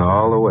be looking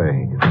all the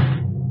way.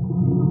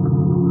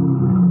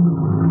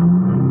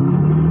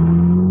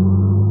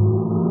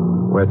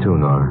 Where to,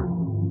 Nora?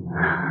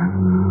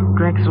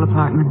 Drexel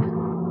Apartments.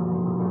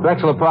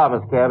 Drexel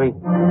Apartments, Cabby.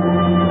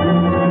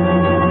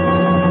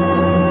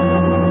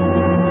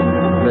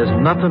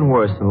 There's nothing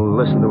worse than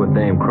listening to a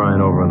dame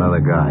crying over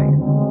another guy.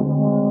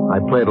 I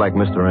played like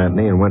Mr.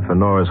 Anthony and went for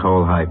Nora's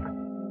whole hype.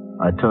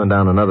 I turned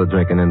down another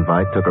drinking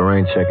invite, took a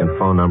rain check and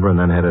phone number, and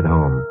then headed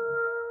home.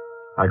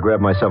 I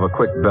grabbed myself a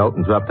quick belt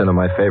and dropped into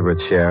my favorite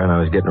chair, and I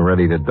was getting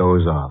ready to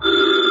doze off.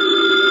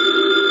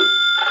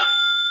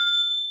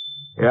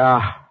 Yeah.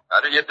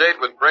 How did your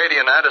date with Brady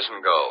and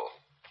Addison go?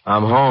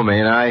 I'm home,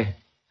 ain't I?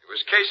 It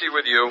was Casey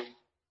with you.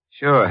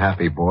 Sure,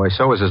 happy boy.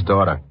 So was his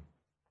daughter.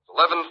 It's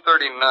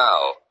 11:30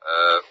 now.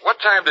 What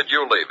time did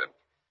you leave him?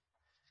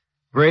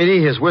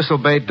 Brady, his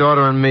whistle-bait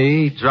daughter, and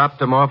me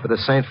dropped him off at the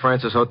St.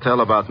 Francis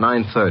Hotel about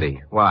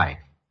 9:30. Why?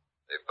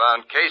 They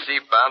found Casey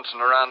bouncing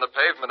around the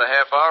pavement a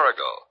half hour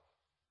ago.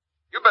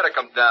 You better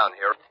come down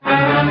here.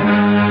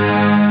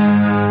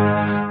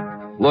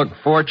 Look,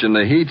 Fortune,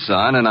 the heat's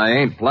on, and I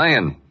ain't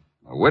playing.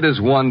 Wit is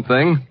one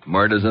thing,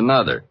 murder's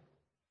another.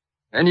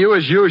 And you,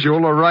 as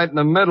usual, are right in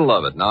the middle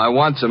of it. Now, I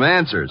want some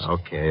answers.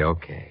 Okay.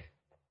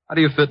 How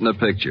do you fit in the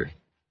picture?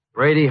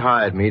 Brady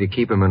hired me to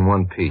keep him in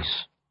one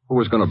piece. Who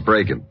was going to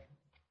break him?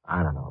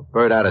 I don't know.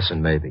 Bert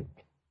Addison, maybe.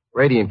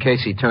 Brady and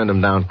Casey turned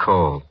him down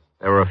cold.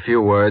 There were a few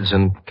words,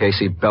 and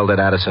Casey belted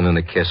Addison in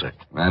the kisser.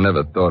 I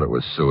never thought it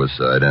was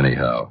suicide,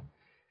 anyhow.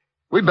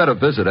 We better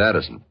visit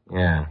Addison.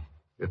 Yeah.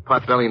 If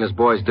Potbelly and his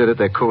boys did it,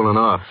 they're cooling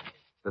off.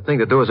 The thing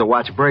to do is to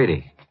watch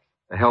Brady.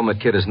 The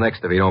helmet kid is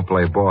next if he don't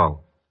play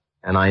ball.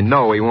 And I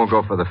know he won't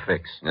go for the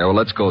fix. Yeah, well,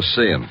 let's go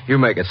see him. You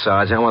make it,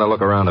 Sarge. I want to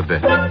look around a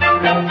bit.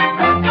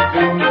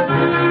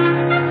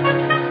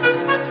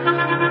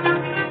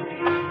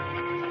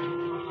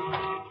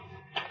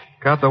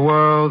 Got the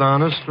world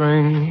on a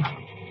string.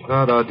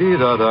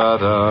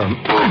 Da-da-dee-da-da-da.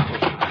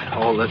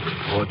 Hold it,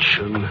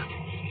 Fortune.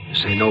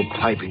 This ain't no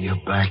pipe in your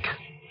back.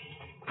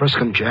 Frisk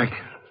him, Jack.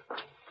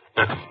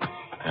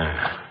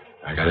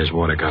 I got his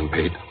water gun,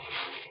 Pete.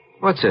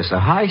 What's this, a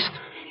heist?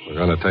 We're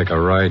gonna take a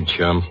ride,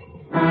 chum.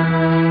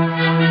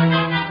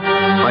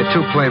 My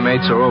two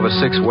playmates are over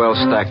 6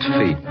 well-stacked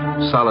feet.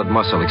 Solid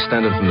muscle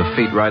extended from the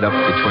feet right up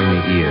between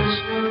the ears.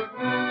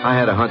 I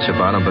had a hunch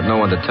about them, but no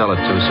one to tell it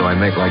to, so I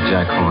make like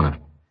Jack Horner.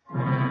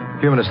 A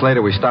few minutes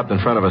later, we stopped in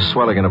front of a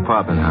Swelligan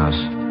apartment house.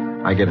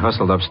 I get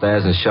hustled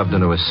upstairs and shoved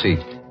into a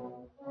seat.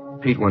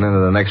 Pete went into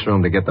the next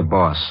room to get the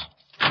boss.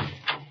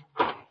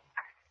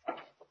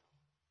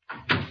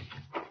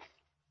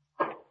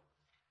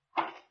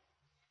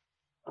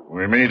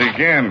 We meet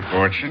again,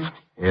 Fortune.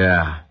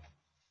 Yeah.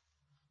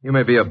 You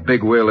may be a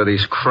big wheel of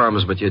these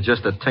crumbs, but you're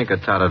just a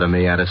tinker-totter to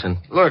me, Addison.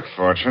 Look,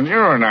 Fortune,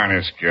 you're an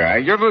honest guy.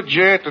 You're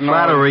legit and all.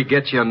 Flattery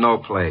gets you no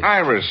place. I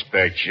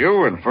respect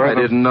you, and for I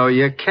didn't know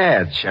you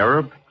cared,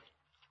 Cherub.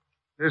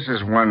 This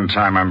is one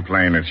time I'm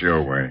playing it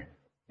your way.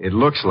 It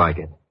looks like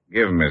it.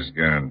 Give him his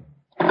gun.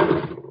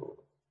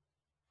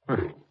 What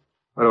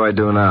do I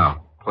do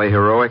now? Play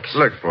heroics?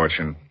 Look,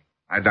 Fortune,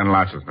 I've done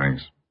lots of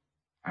things.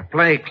 I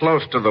play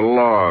close to the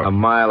law. A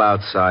mile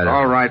outside of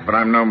All right, but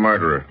I'm no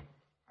murderer.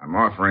 I'm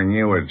offering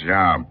you a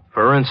job.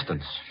 For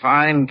instance?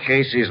 Find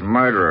Casey's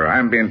murderer.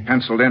 I'm being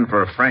penciled in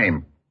for a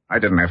frame. I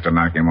didn't have to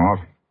knock him off.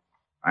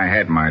 I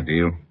had my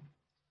deal.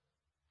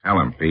 Tell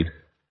him, Pete.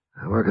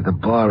 I work at the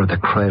bar at the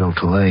Cradle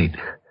till 8.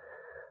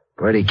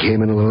 Brady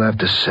came in a little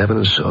after 7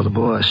 and saw the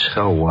boss.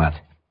 So what?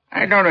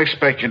 I don't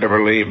expect you to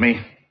believe me.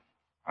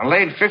 I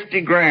laid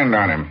 50 grand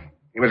on him.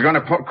 He was going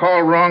to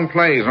call wrong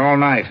plays all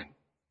night.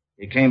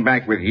 He came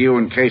back with you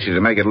and Casey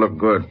to make it look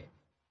good.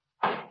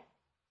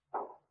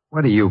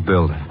 What are you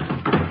building?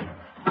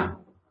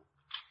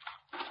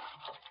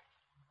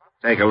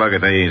 Take a look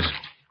at these.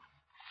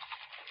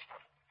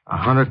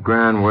 100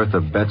 grand worth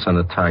of bets on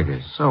the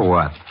Tigers. So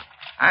what?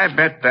 I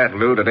bet that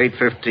loot at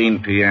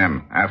 8:15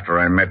 p.m. after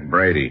I met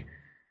Brady.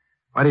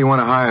 Why do you want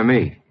to hire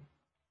me?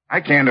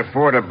 I can't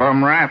afford a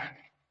bum rap.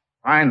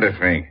 Find a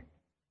thing.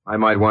 I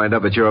might wind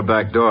up at your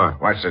back door.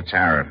 What's the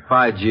tariff?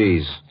 5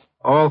 G's.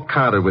 All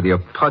counted with your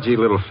pudgy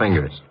little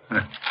fingers.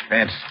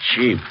 That's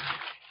cheap.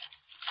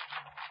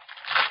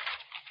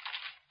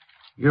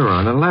 You're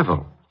on a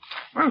level.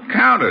 Well,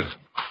 count it.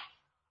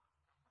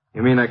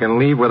 You mean I can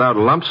leave without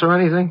lumps or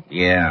anything?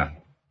 Yeah.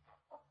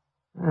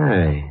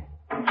 Hey.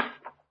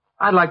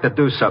 I'd like to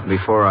do something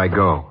before I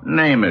go.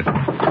 Name it.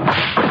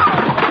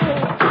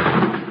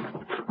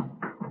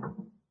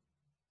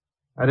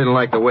 I didn't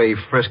like the way he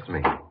frisked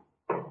me.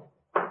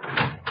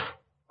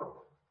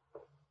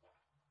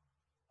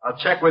 I'll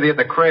check with you at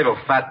the Cradle,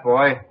 fat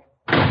boy.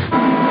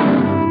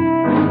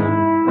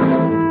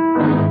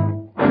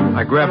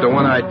 I grabbed a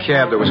one-eyed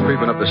cab that was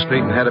creeping up the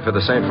street and headed for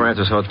the St.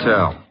 Francis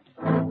Hotel.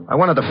 I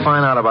wanted to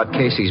find out about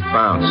Casey's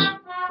bounce.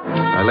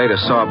 I laid a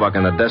sawbuck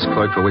on the desk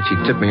clerk for which he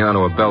tipped me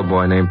onto a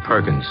bellboy named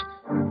Perkins.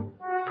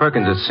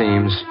 Perkins, it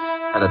seems,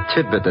 had a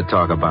tidbit to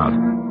talk about,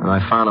 and I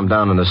found him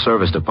down in the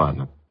service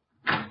department.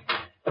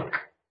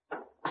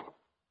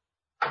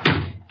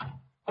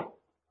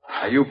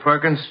 Are you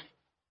Perkins?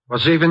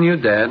 What's even you,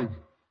 Dad?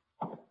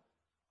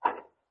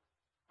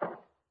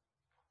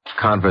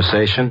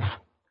 Conversation?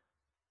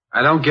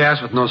 I don't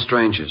gas with no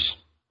strangers.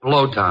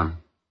 Hello, Tom.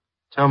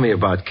 Tell me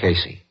about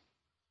Casey.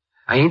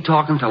 I ain't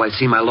talking till I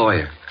see my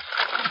lawyer.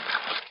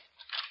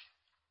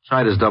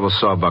 Tried his double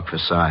sawbuck for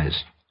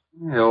size.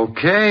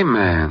 Okay,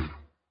 man.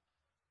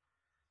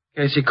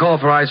 Casey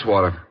called for ice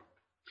water.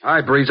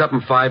 I breeze up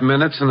in 5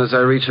 minutes, and as I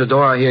reach the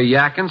door, I hear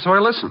yakking, so I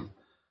listen.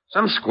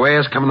 Some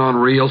square's coming on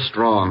real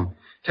strong.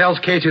 Tells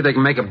Casey they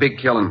can make a big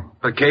killing.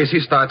 But Casey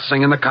starts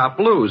singing the cop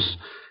blues.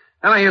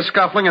 And I hear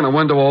scuffling and a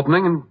window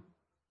opening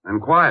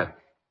and quiet.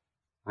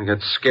 I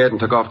got scared and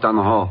took off down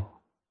the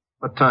hall.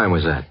 What time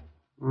was that?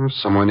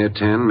 Somewhere near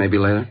 10, maybe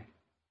later.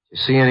 You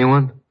see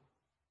anyone?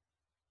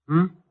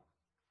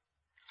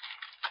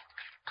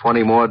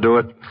 20 more do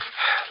it?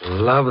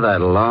 Love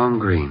that long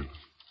green.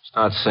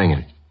 Start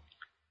singing.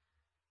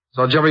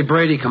 Saw Jerry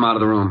Brady come out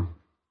of the room.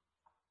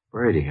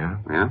 Brady, huh?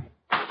 Yeah.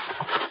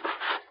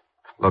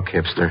 Look,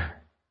 hipster.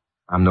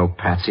 I'm no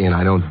patsy, and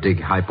I don't dig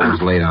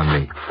hypos laid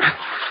on me.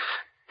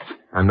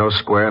 I'm no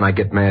square, and I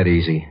get mad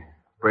easy.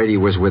 Brady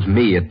was with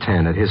me at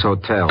 10 at his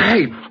hotel.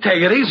 Hey,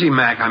 take it easy,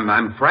 Mac.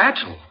 I'm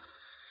fragile.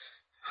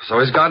 So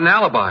he's got an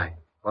alibi.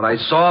 But I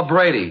saw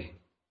Brady.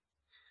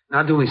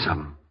 Now do me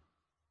something.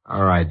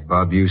 All right,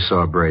 Bub, you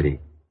saw Brady.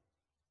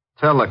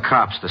 Tell the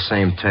cops the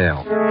same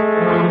tale.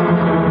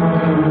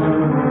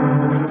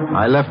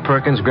 I left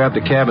Perkins, grabbed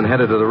a cab, and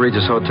headed to the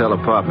Regis Hotel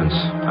apartments.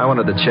 I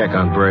wanted to check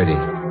on Brady.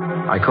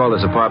 I called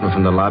his apartment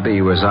from the lobby.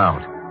 He was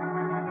out.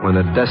 When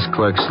the desk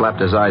clerk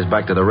slapped his eyes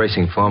back to the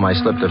racing form, I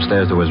slipped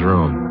upstairs to his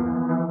room.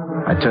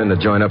 I turned the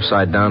joint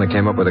upside down and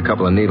came up with a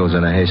couple of needles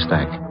in a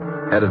haystack.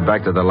 Headed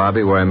back to the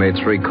lobby where I made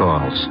 3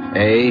 calls.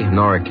 A,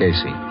 Nora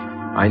Casey.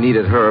 I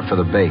needed her for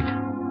the bait.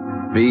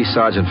 B,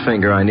 Sergeant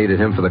Finger. I needed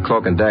him for the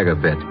cloak and dagger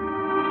bit.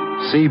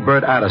 C,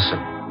 Bert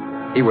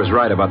Addison. He was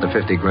right about the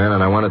 50 grand,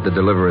 and I wanted to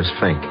deliver his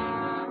fink.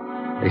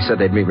 They said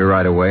they'd meet me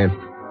right away.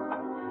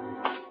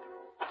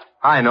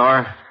 Hi,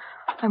 Nora.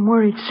 I'm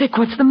worried sick.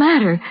 What's the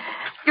matter?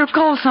 Your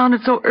call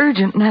sounded so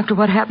urgent, and after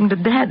what happened to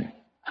Dad,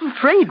 I'm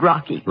afraid,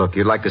 Rocky. Look,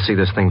 you'd like to see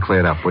this thing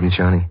cleared up, wouldn't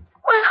you, honey?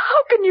 Well,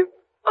 how can you?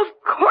 Of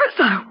course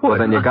I would. Well,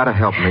 then you gotta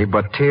help me,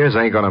 but tears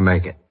ain't gonna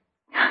make it.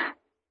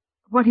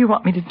 What do you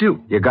want me to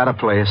do? You gotta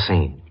play a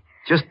scene.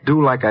 Just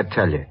do like I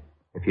tell you.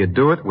 If you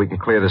do it, we can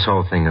clear this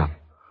whole thing up.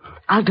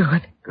 I'll do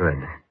it. Good.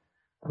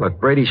 Look,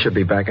 Brady should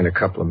be back in a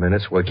couple of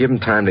minutes. We'll give him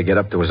time to get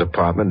up to his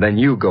apartment, then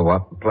you go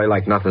up and play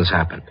like nothing's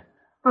happened.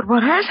 But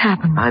what has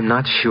happened? I'm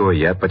not sure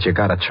yet, but you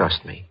gotta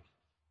trust me.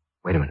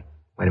 Wait a minute.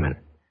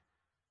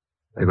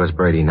 There goes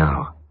Brady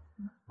now.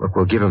 Look,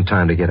 we'll give him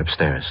time to get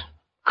upstairs.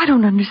 I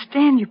don't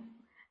understand you.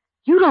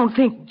 You don't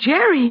think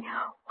Jerry...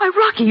 Why,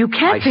 Rocky, you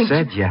can't think...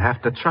 I said you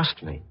have to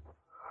trust me.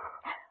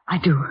 I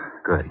do.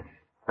 Good.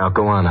 Now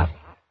go on up.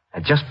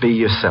 And just be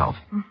yourself.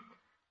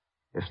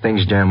 If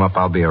things jam up,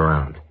 I'll be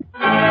around.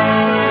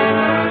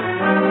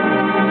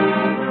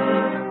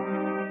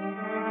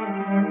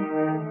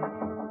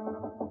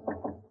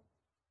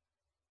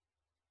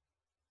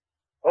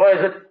 Who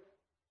is it?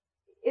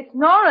 It's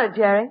Nora,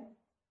 Jerry.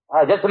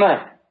 Just a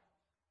minute.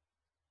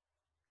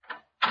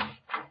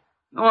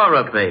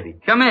 Nora, baby,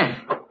 come in.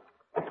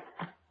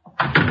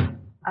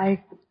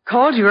 I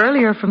called you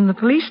earlier from the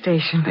police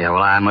station. Yeah,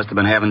 well, I must have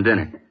been having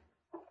dinner.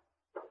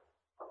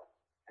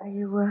 Are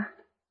you,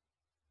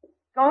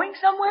 going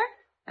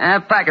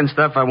somewhere? Packing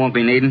stuff I won't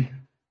be needing.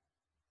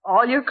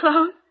 All your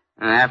clothes?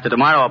 After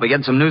tomorrow, I'll be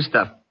getting some new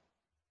stuff.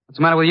 What's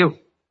the matter with you?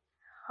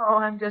 Oh,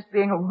 I'm just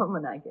being a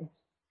woman, I guess.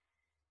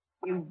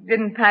 You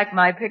didn't pack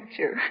my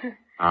picture.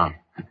 Oh.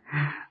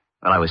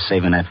 Well, I was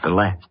saving that for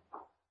last.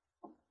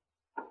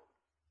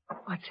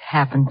 What's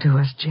happened to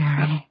us,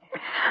 Jerry?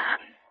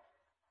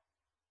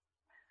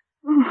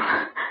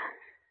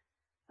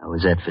 How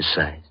was that for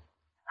size?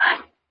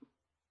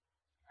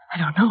 I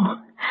don't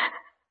know.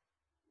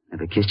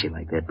 Never kissed you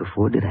like that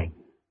before, did I?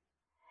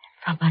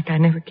 Felt like I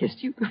never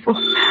kissed you before.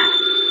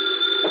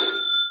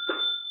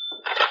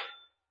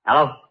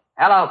 Hello?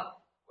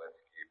 What's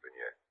keeping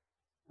you?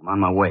 I'm on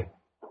my way.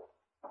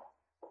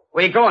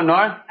 Where you going,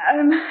 Nora?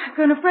 I'm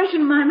going to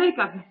freshen my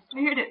makeup. I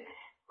smeared it.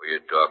 Who you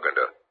talking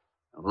to?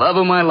 Love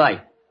of my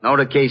life,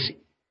 Nora Casey.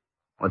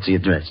 What's the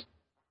address?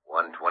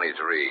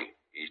 123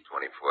 East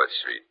 24th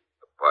Street,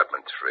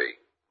 apartment 3.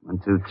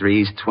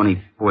 123 East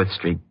 24th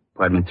Street,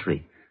 apartment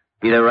 3.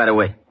 Be there right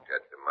away.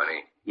 Got the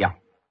money? Yeah.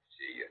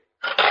 See you.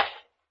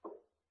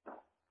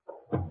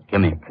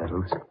 Come here,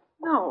 Cuddles.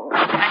 No.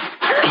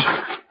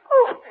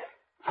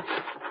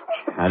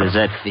 How does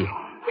that feel?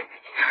 You're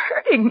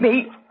hurting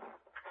me.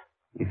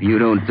 If you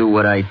don't do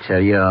what I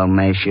tell you, I'll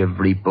mash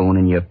every bone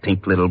in your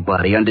pink little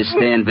body.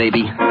 Understand,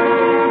 baby?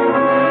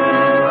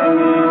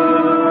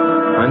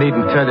 I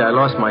needn't tell you, I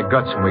lost my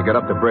guts when we got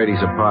up to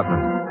Brady's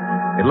apartment.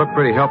 It looked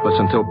pretty helpless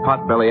until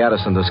Potbelly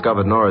Addison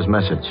discovered Nora's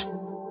message.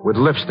 With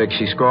lipstick,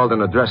 she scrawled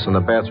an address on the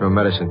bathroom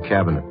medicine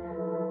cabinet.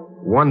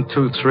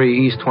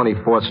 123 East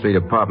 24th Street,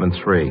 apartment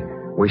 3.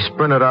 We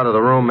sprinted out of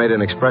the room, made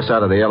an express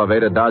out of the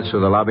elevator, dodged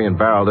through the lobby, and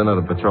barreled into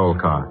the patrol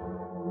car.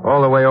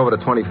 All the way over to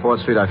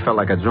 24th Street, I felt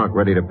like a drunk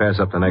ready to pass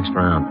up the next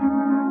round.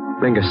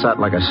 Finger sat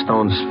like a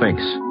stone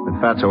sphinx, and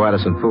Fatso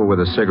Addison fooled with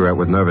a cigarette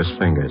with nervous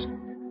fingers.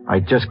 I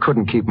just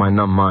couldn't keep my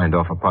numb mind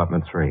off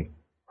apartment 3.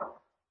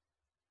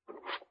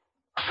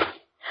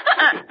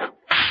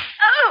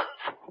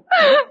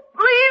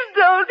 Please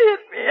don't hit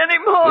me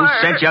anymore.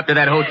 Who sent you up to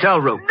that hotel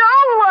room?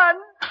 No one.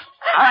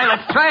 All right,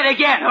 let's try it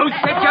again. Who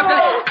sent you up to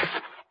that?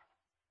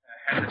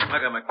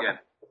 Look him again.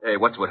 Hey,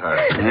 what's with her?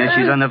 Yeah,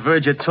 she's on the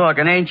verge of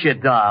talking, ain't you,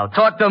 doll?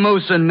 Talk to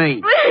Moose and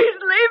me. Please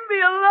leave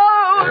me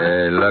alone.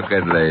 Hey, look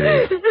it,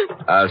 lady.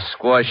 I'll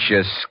squash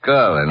your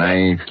skull, and I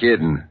ain't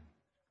kidding.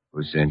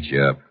 Who sent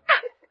you up?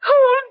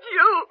 Told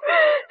you.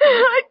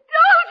 I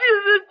told you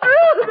the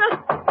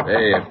truth.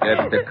 Hey, if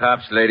that's the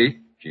cops,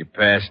 lady, she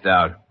passed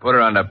out. Put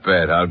her on the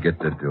bed. I'll get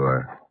the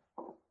door.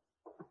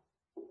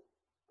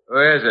 Who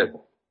is it?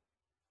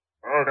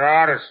 Old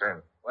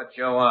Addison. What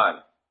you want?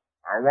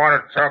 I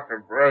want to talk to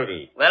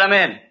Brady. Let him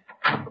in.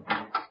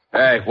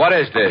 Hey, what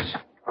is this?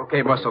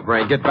 Okay, Muscle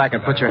Brain, get back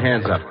and put your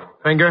hands up.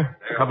 Finger,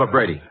 cover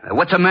Brady.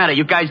 What's the matter?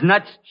 You guys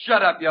nuts?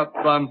 Shut up, you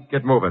bum.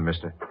 Get moving,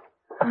 mister.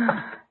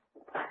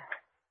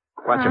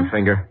 Watch him,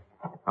 Finger.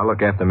 I'll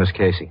look after Miss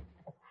Casey.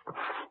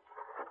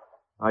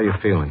 How you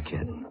feeling,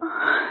 kid?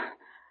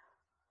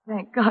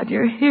 Thank God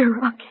you're here,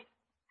 Rocky.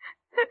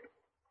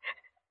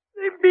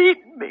 They beat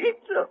me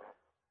so.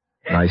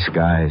 Nice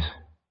guys.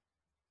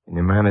 Can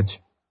you manage?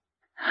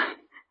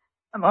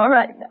 I'm all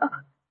right now.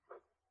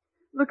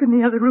 Look in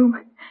the other room.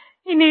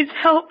 He needs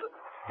help.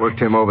 Worked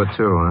him over,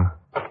 too, huh?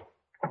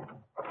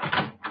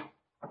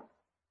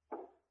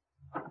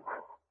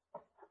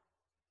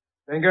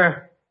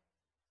 Finger,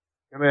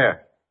 come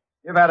here.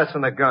 Give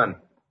Addison the gun.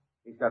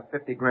 He's got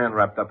 50 grand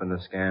wrapped up in the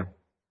scam. If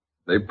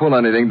they pull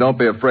anything, don't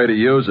be afraid to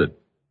use it.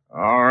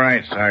 All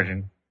right,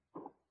 Sergeant.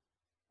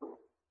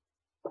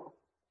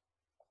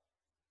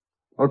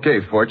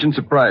 Okay, Fortune,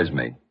 surprise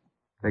me.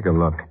 Take a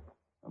look.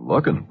 I'm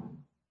looking.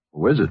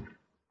 Who is it?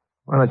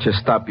 Why don't you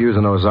stop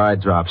using those eye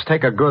drops?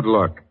 Take a good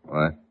look.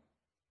 What?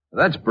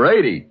 That's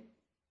Brady.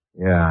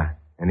 Yeah,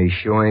 and he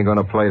sure ain't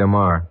gonna play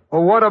tomorrow.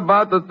 Well, what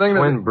about the thing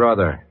Twin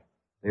brother.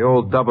 The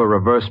old double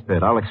reverse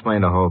bit. I'll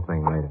explain the whole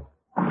thing later.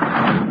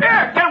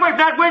 Here, get away from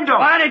that window.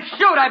 I didn't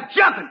shoot. I'm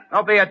jumping.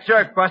 Don't be a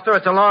jerk, Buster.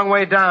 It's a long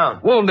way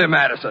down. Wound him,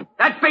 Addison.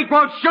 That feet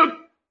won't shoot.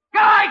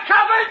 Guy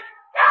covered.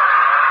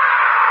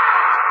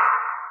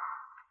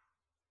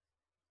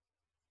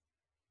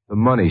 The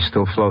money's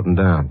still floating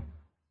down.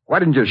 Why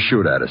didn't you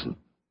shoot Addison?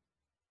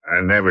 I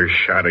never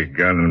shot a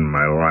gun in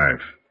my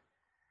life.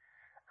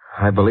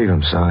 I believe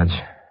him, Sarge.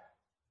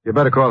 You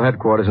better call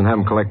headquarters and have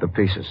them collect the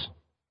pieces.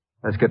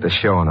 Let's get the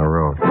show on the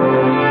road.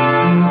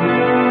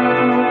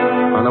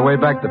 On the way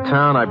back to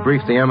town, I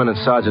briefed the eminent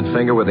Sergeant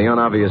Finger with the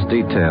unobvious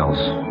details.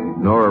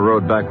 Nora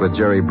rode back with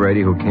Jerry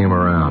Brady, who came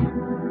around.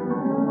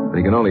 But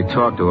he could only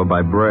talk to her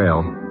by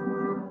braille.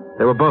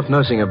 They were both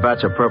nursing a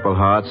batch of Purple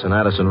Hearts, and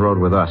Addison rode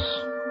with us.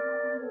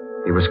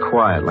 He was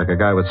quiet, like a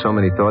guy with so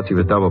many thoughts he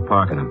was double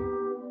parking them.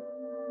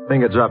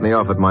 Finger dropped me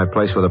off at my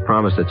place with a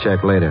promise to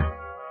check later.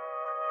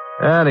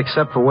 And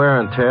except for wear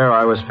and tear,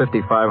 I was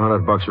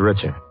 $5,500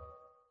 richer.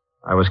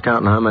 I was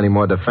counting how many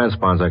more defense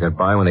bonds I could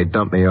buy when they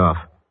dumped me off.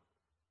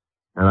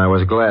 And I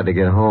was glad to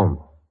get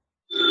home.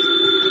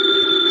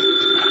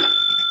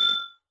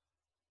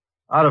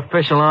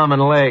 Artificial arm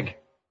and leg.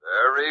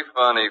 Very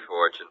funny,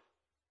 Fortune.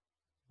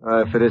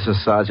 If it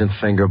isn't Sergeant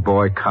Finger,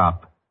 boy,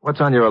 cop.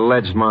 What's on your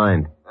alleged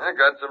mind? I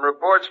got some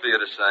reports for you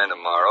to sign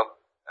tomorrow.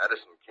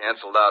 Addison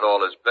canceled out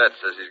all his bets,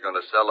 says he's going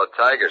to sell the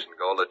Tigers and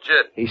go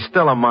legit. He's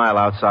still a mile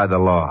outside the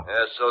law.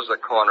 Yeah, so's the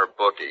corner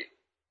bookie.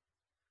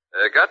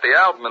 Got the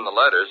album and the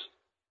letters.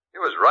 He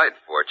was right,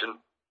 Fortune.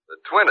 The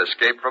twin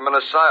escaped from an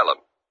asylum.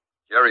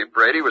 Jerry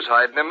Brady was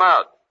hiding him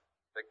out.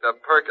 Picked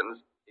up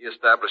Perkins. He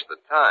established the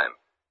time.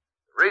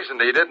 The reason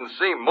he didn't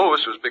see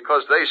Moose was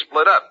because they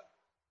split up.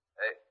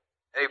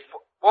 Hey,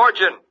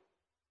 Fortune,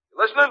 you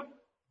listening?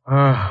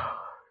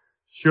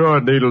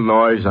 Sure, needle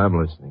noise. I'm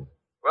listening.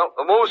 Well,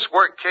 the Moose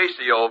worked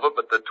Casey over,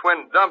 but the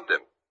twin dumped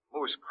him.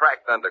 Moose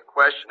cracked under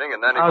questioning,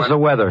 and then How's the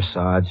weather,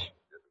 Sarge?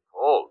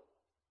 Cold.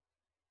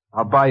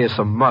 I'll buy you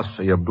some muffs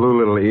for your blue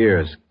little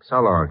ears. So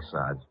long,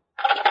 Sarge.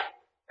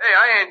 Hey,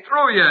 I ain't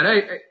through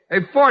yet. Hey,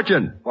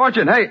 Fortune.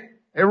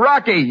 Hey,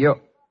 Rocky, you...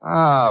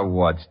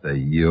 what's the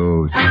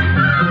use?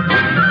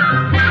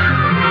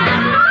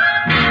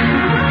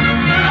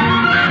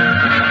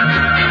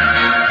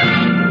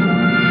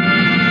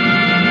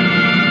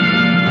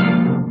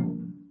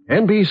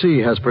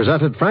 NBC has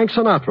presented Frank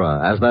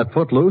Sinatra as that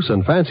footloose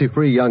and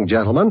fancy-free young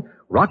gentleman,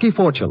 Rocky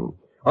Fortune.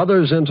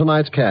 Others in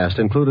tonight's cast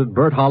included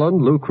Bert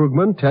Holland, Lou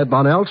Krugman, Ted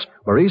Bonells,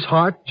 Maurice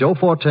Hart, Joe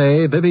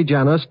Forte, Vivi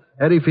Janis,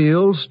 Eddie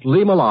Fields,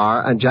 Lee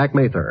Millar, and Jack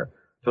Mather.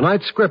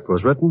 Tonight's script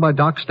was written by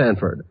Doc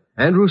Stanford.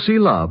 Andrew C.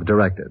 Love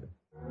directed.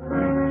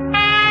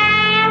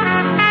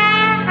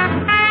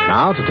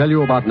 Now, to tell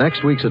you about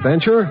next week's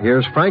adventure,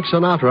 here's Frank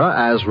Sinatra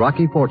as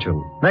Rocky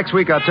Fortune. Next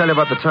week, I'll tell you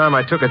about the time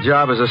I took a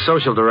job as a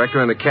social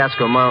director in the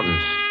Catskill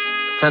Mountains.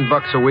 $10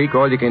 a week,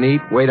 all you can eat,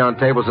 wait on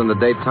tables in the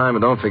daytime,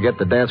 and don't forget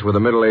to dance with the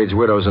middle-aged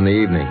widows in the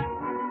evening.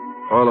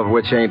 All of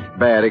which ain't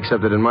bad,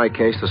 except that in my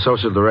case, the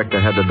social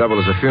director had to double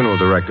as a funeral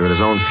director at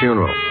his own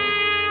funeral.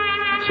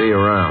 See you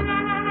around.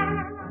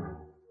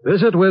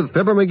 Visit with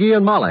Fibber McGee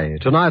and Molly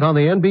tonight on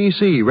the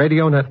NBC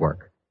Radio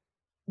Network.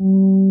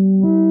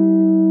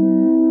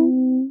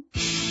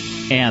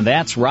 And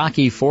that's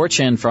Rocky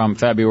Fortune from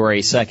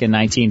February 2nd,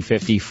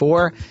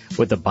 1954,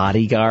 with The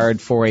Bodyguard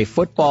for a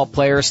Football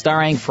Player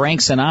starring Frank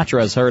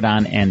Sinatra as heard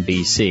on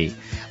NBC.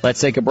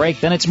 Let's take a break,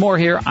 then it's more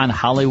here on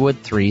Hollywood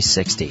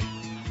 360.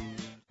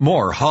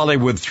 More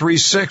Hollywood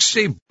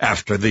 360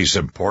 after these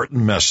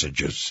important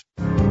messages.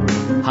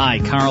 Hi,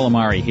 Carl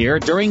Amari here.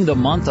 During the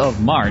month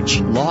of March,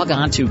 log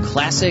on to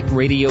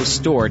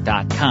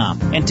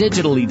ClassicRadiostore.com and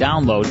digitally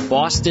download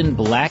Boston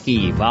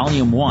Blackie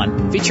Volume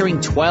 1 featuring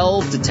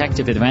 12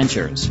 detective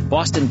adventures.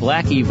 Boston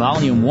Blackie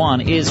Volume 1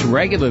 is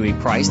regularly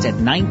priced at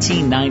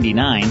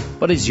 $19.99,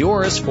 but is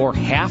yours for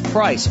half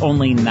price,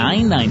 only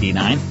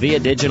 $9.99 via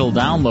digital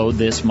download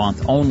this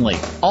month only.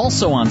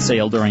 Also on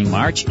sale during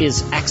March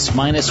is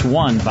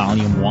X-1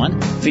 Volume 1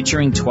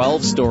 featuring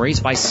 12 stories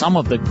by some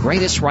of the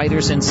greatest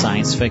writers in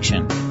science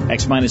fiction.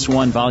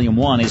 X-1 Volume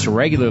 1 is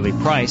regularly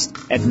priced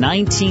at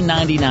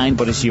 $19.99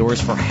 but is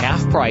yours for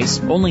half price,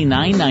 only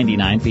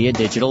 $9.99 via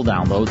digital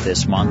download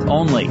this month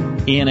only.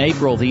 In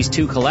April, these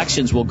two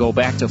collections will go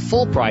back to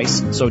full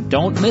price, so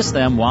don't miss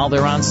them while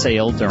they're on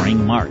sale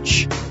during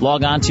March.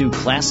 Log on to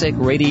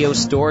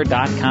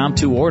ClassicRadiostore.com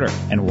to order,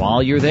 and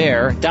while you're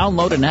there,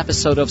 download an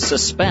episode of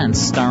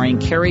Suspense starring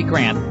Cary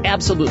Grant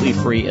absolutely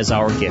free as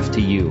our gift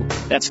to you.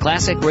 That's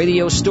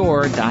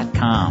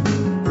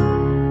ClassicRadiostore.com.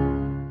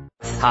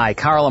 Hi,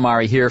 Carl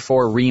Amari here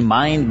for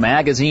Remind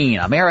Magazine,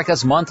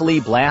 America's monthly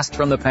blast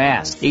from the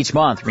past. Each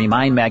month,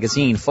 Remind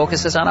Magazine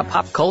focuses on a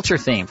pop culture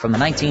theme from the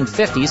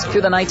 1950s through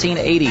the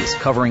 1980s,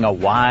 covering a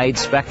wide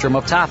spectrum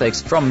of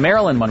topics from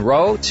Marilyn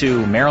Monroe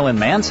to Marilyn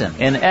Manson.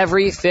 In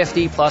every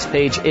 50-plus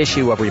page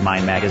issue of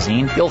Remind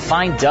Magazine, you'll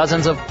find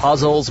dozens of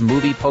puzzles,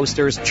 movie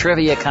posters,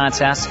 trivia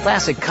contests,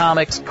 classic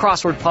comics,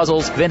 crossword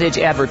puzzles, vintage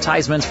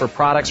advertisements for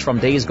products from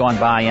days gone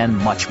by, and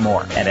much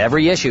more. And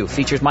every issue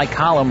features my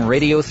column,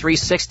 Radio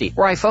 360,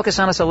 where I focus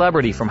on a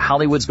celebrity from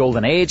Hollywood's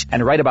golden age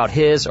and write about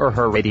his or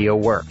her radio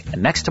work.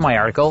 And next to my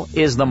article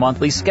is the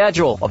monthly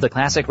schedule of the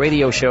classic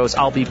radio shows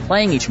I'll be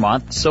playing each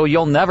month, so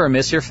you'll never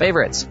miss your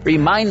favorites.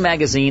 Remind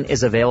Magazine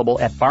is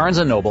available at Barnes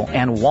 & Noble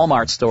and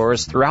Walmart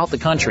stores throughout the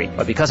country.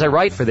 But because I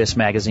write for this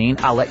magazine,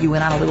 I'll let you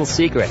in on a little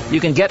secret. You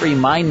can get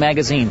Remind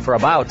Magazine for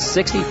about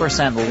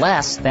 60%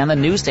 less than the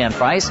newsstand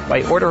price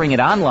by ordering it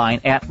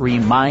online at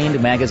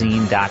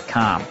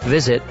RemindMagazine.com.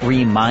 Visit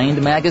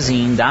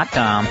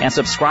RemindMagazine.com and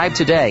subscribe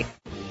today.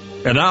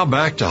 And now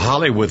back to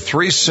Hollywood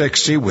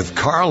 360 with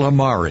Carl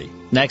Amari.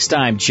 Next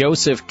time,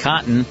 Joseph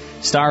Cotton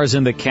stars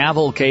in The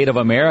Cavalcade of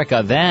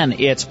America. Then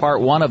it's part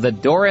one of the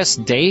Doris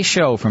Day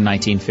Show from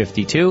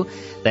 1952.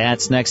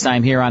 That's next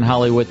time here on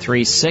Hollywood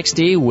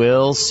 360.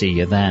 We'll see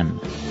you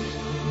then.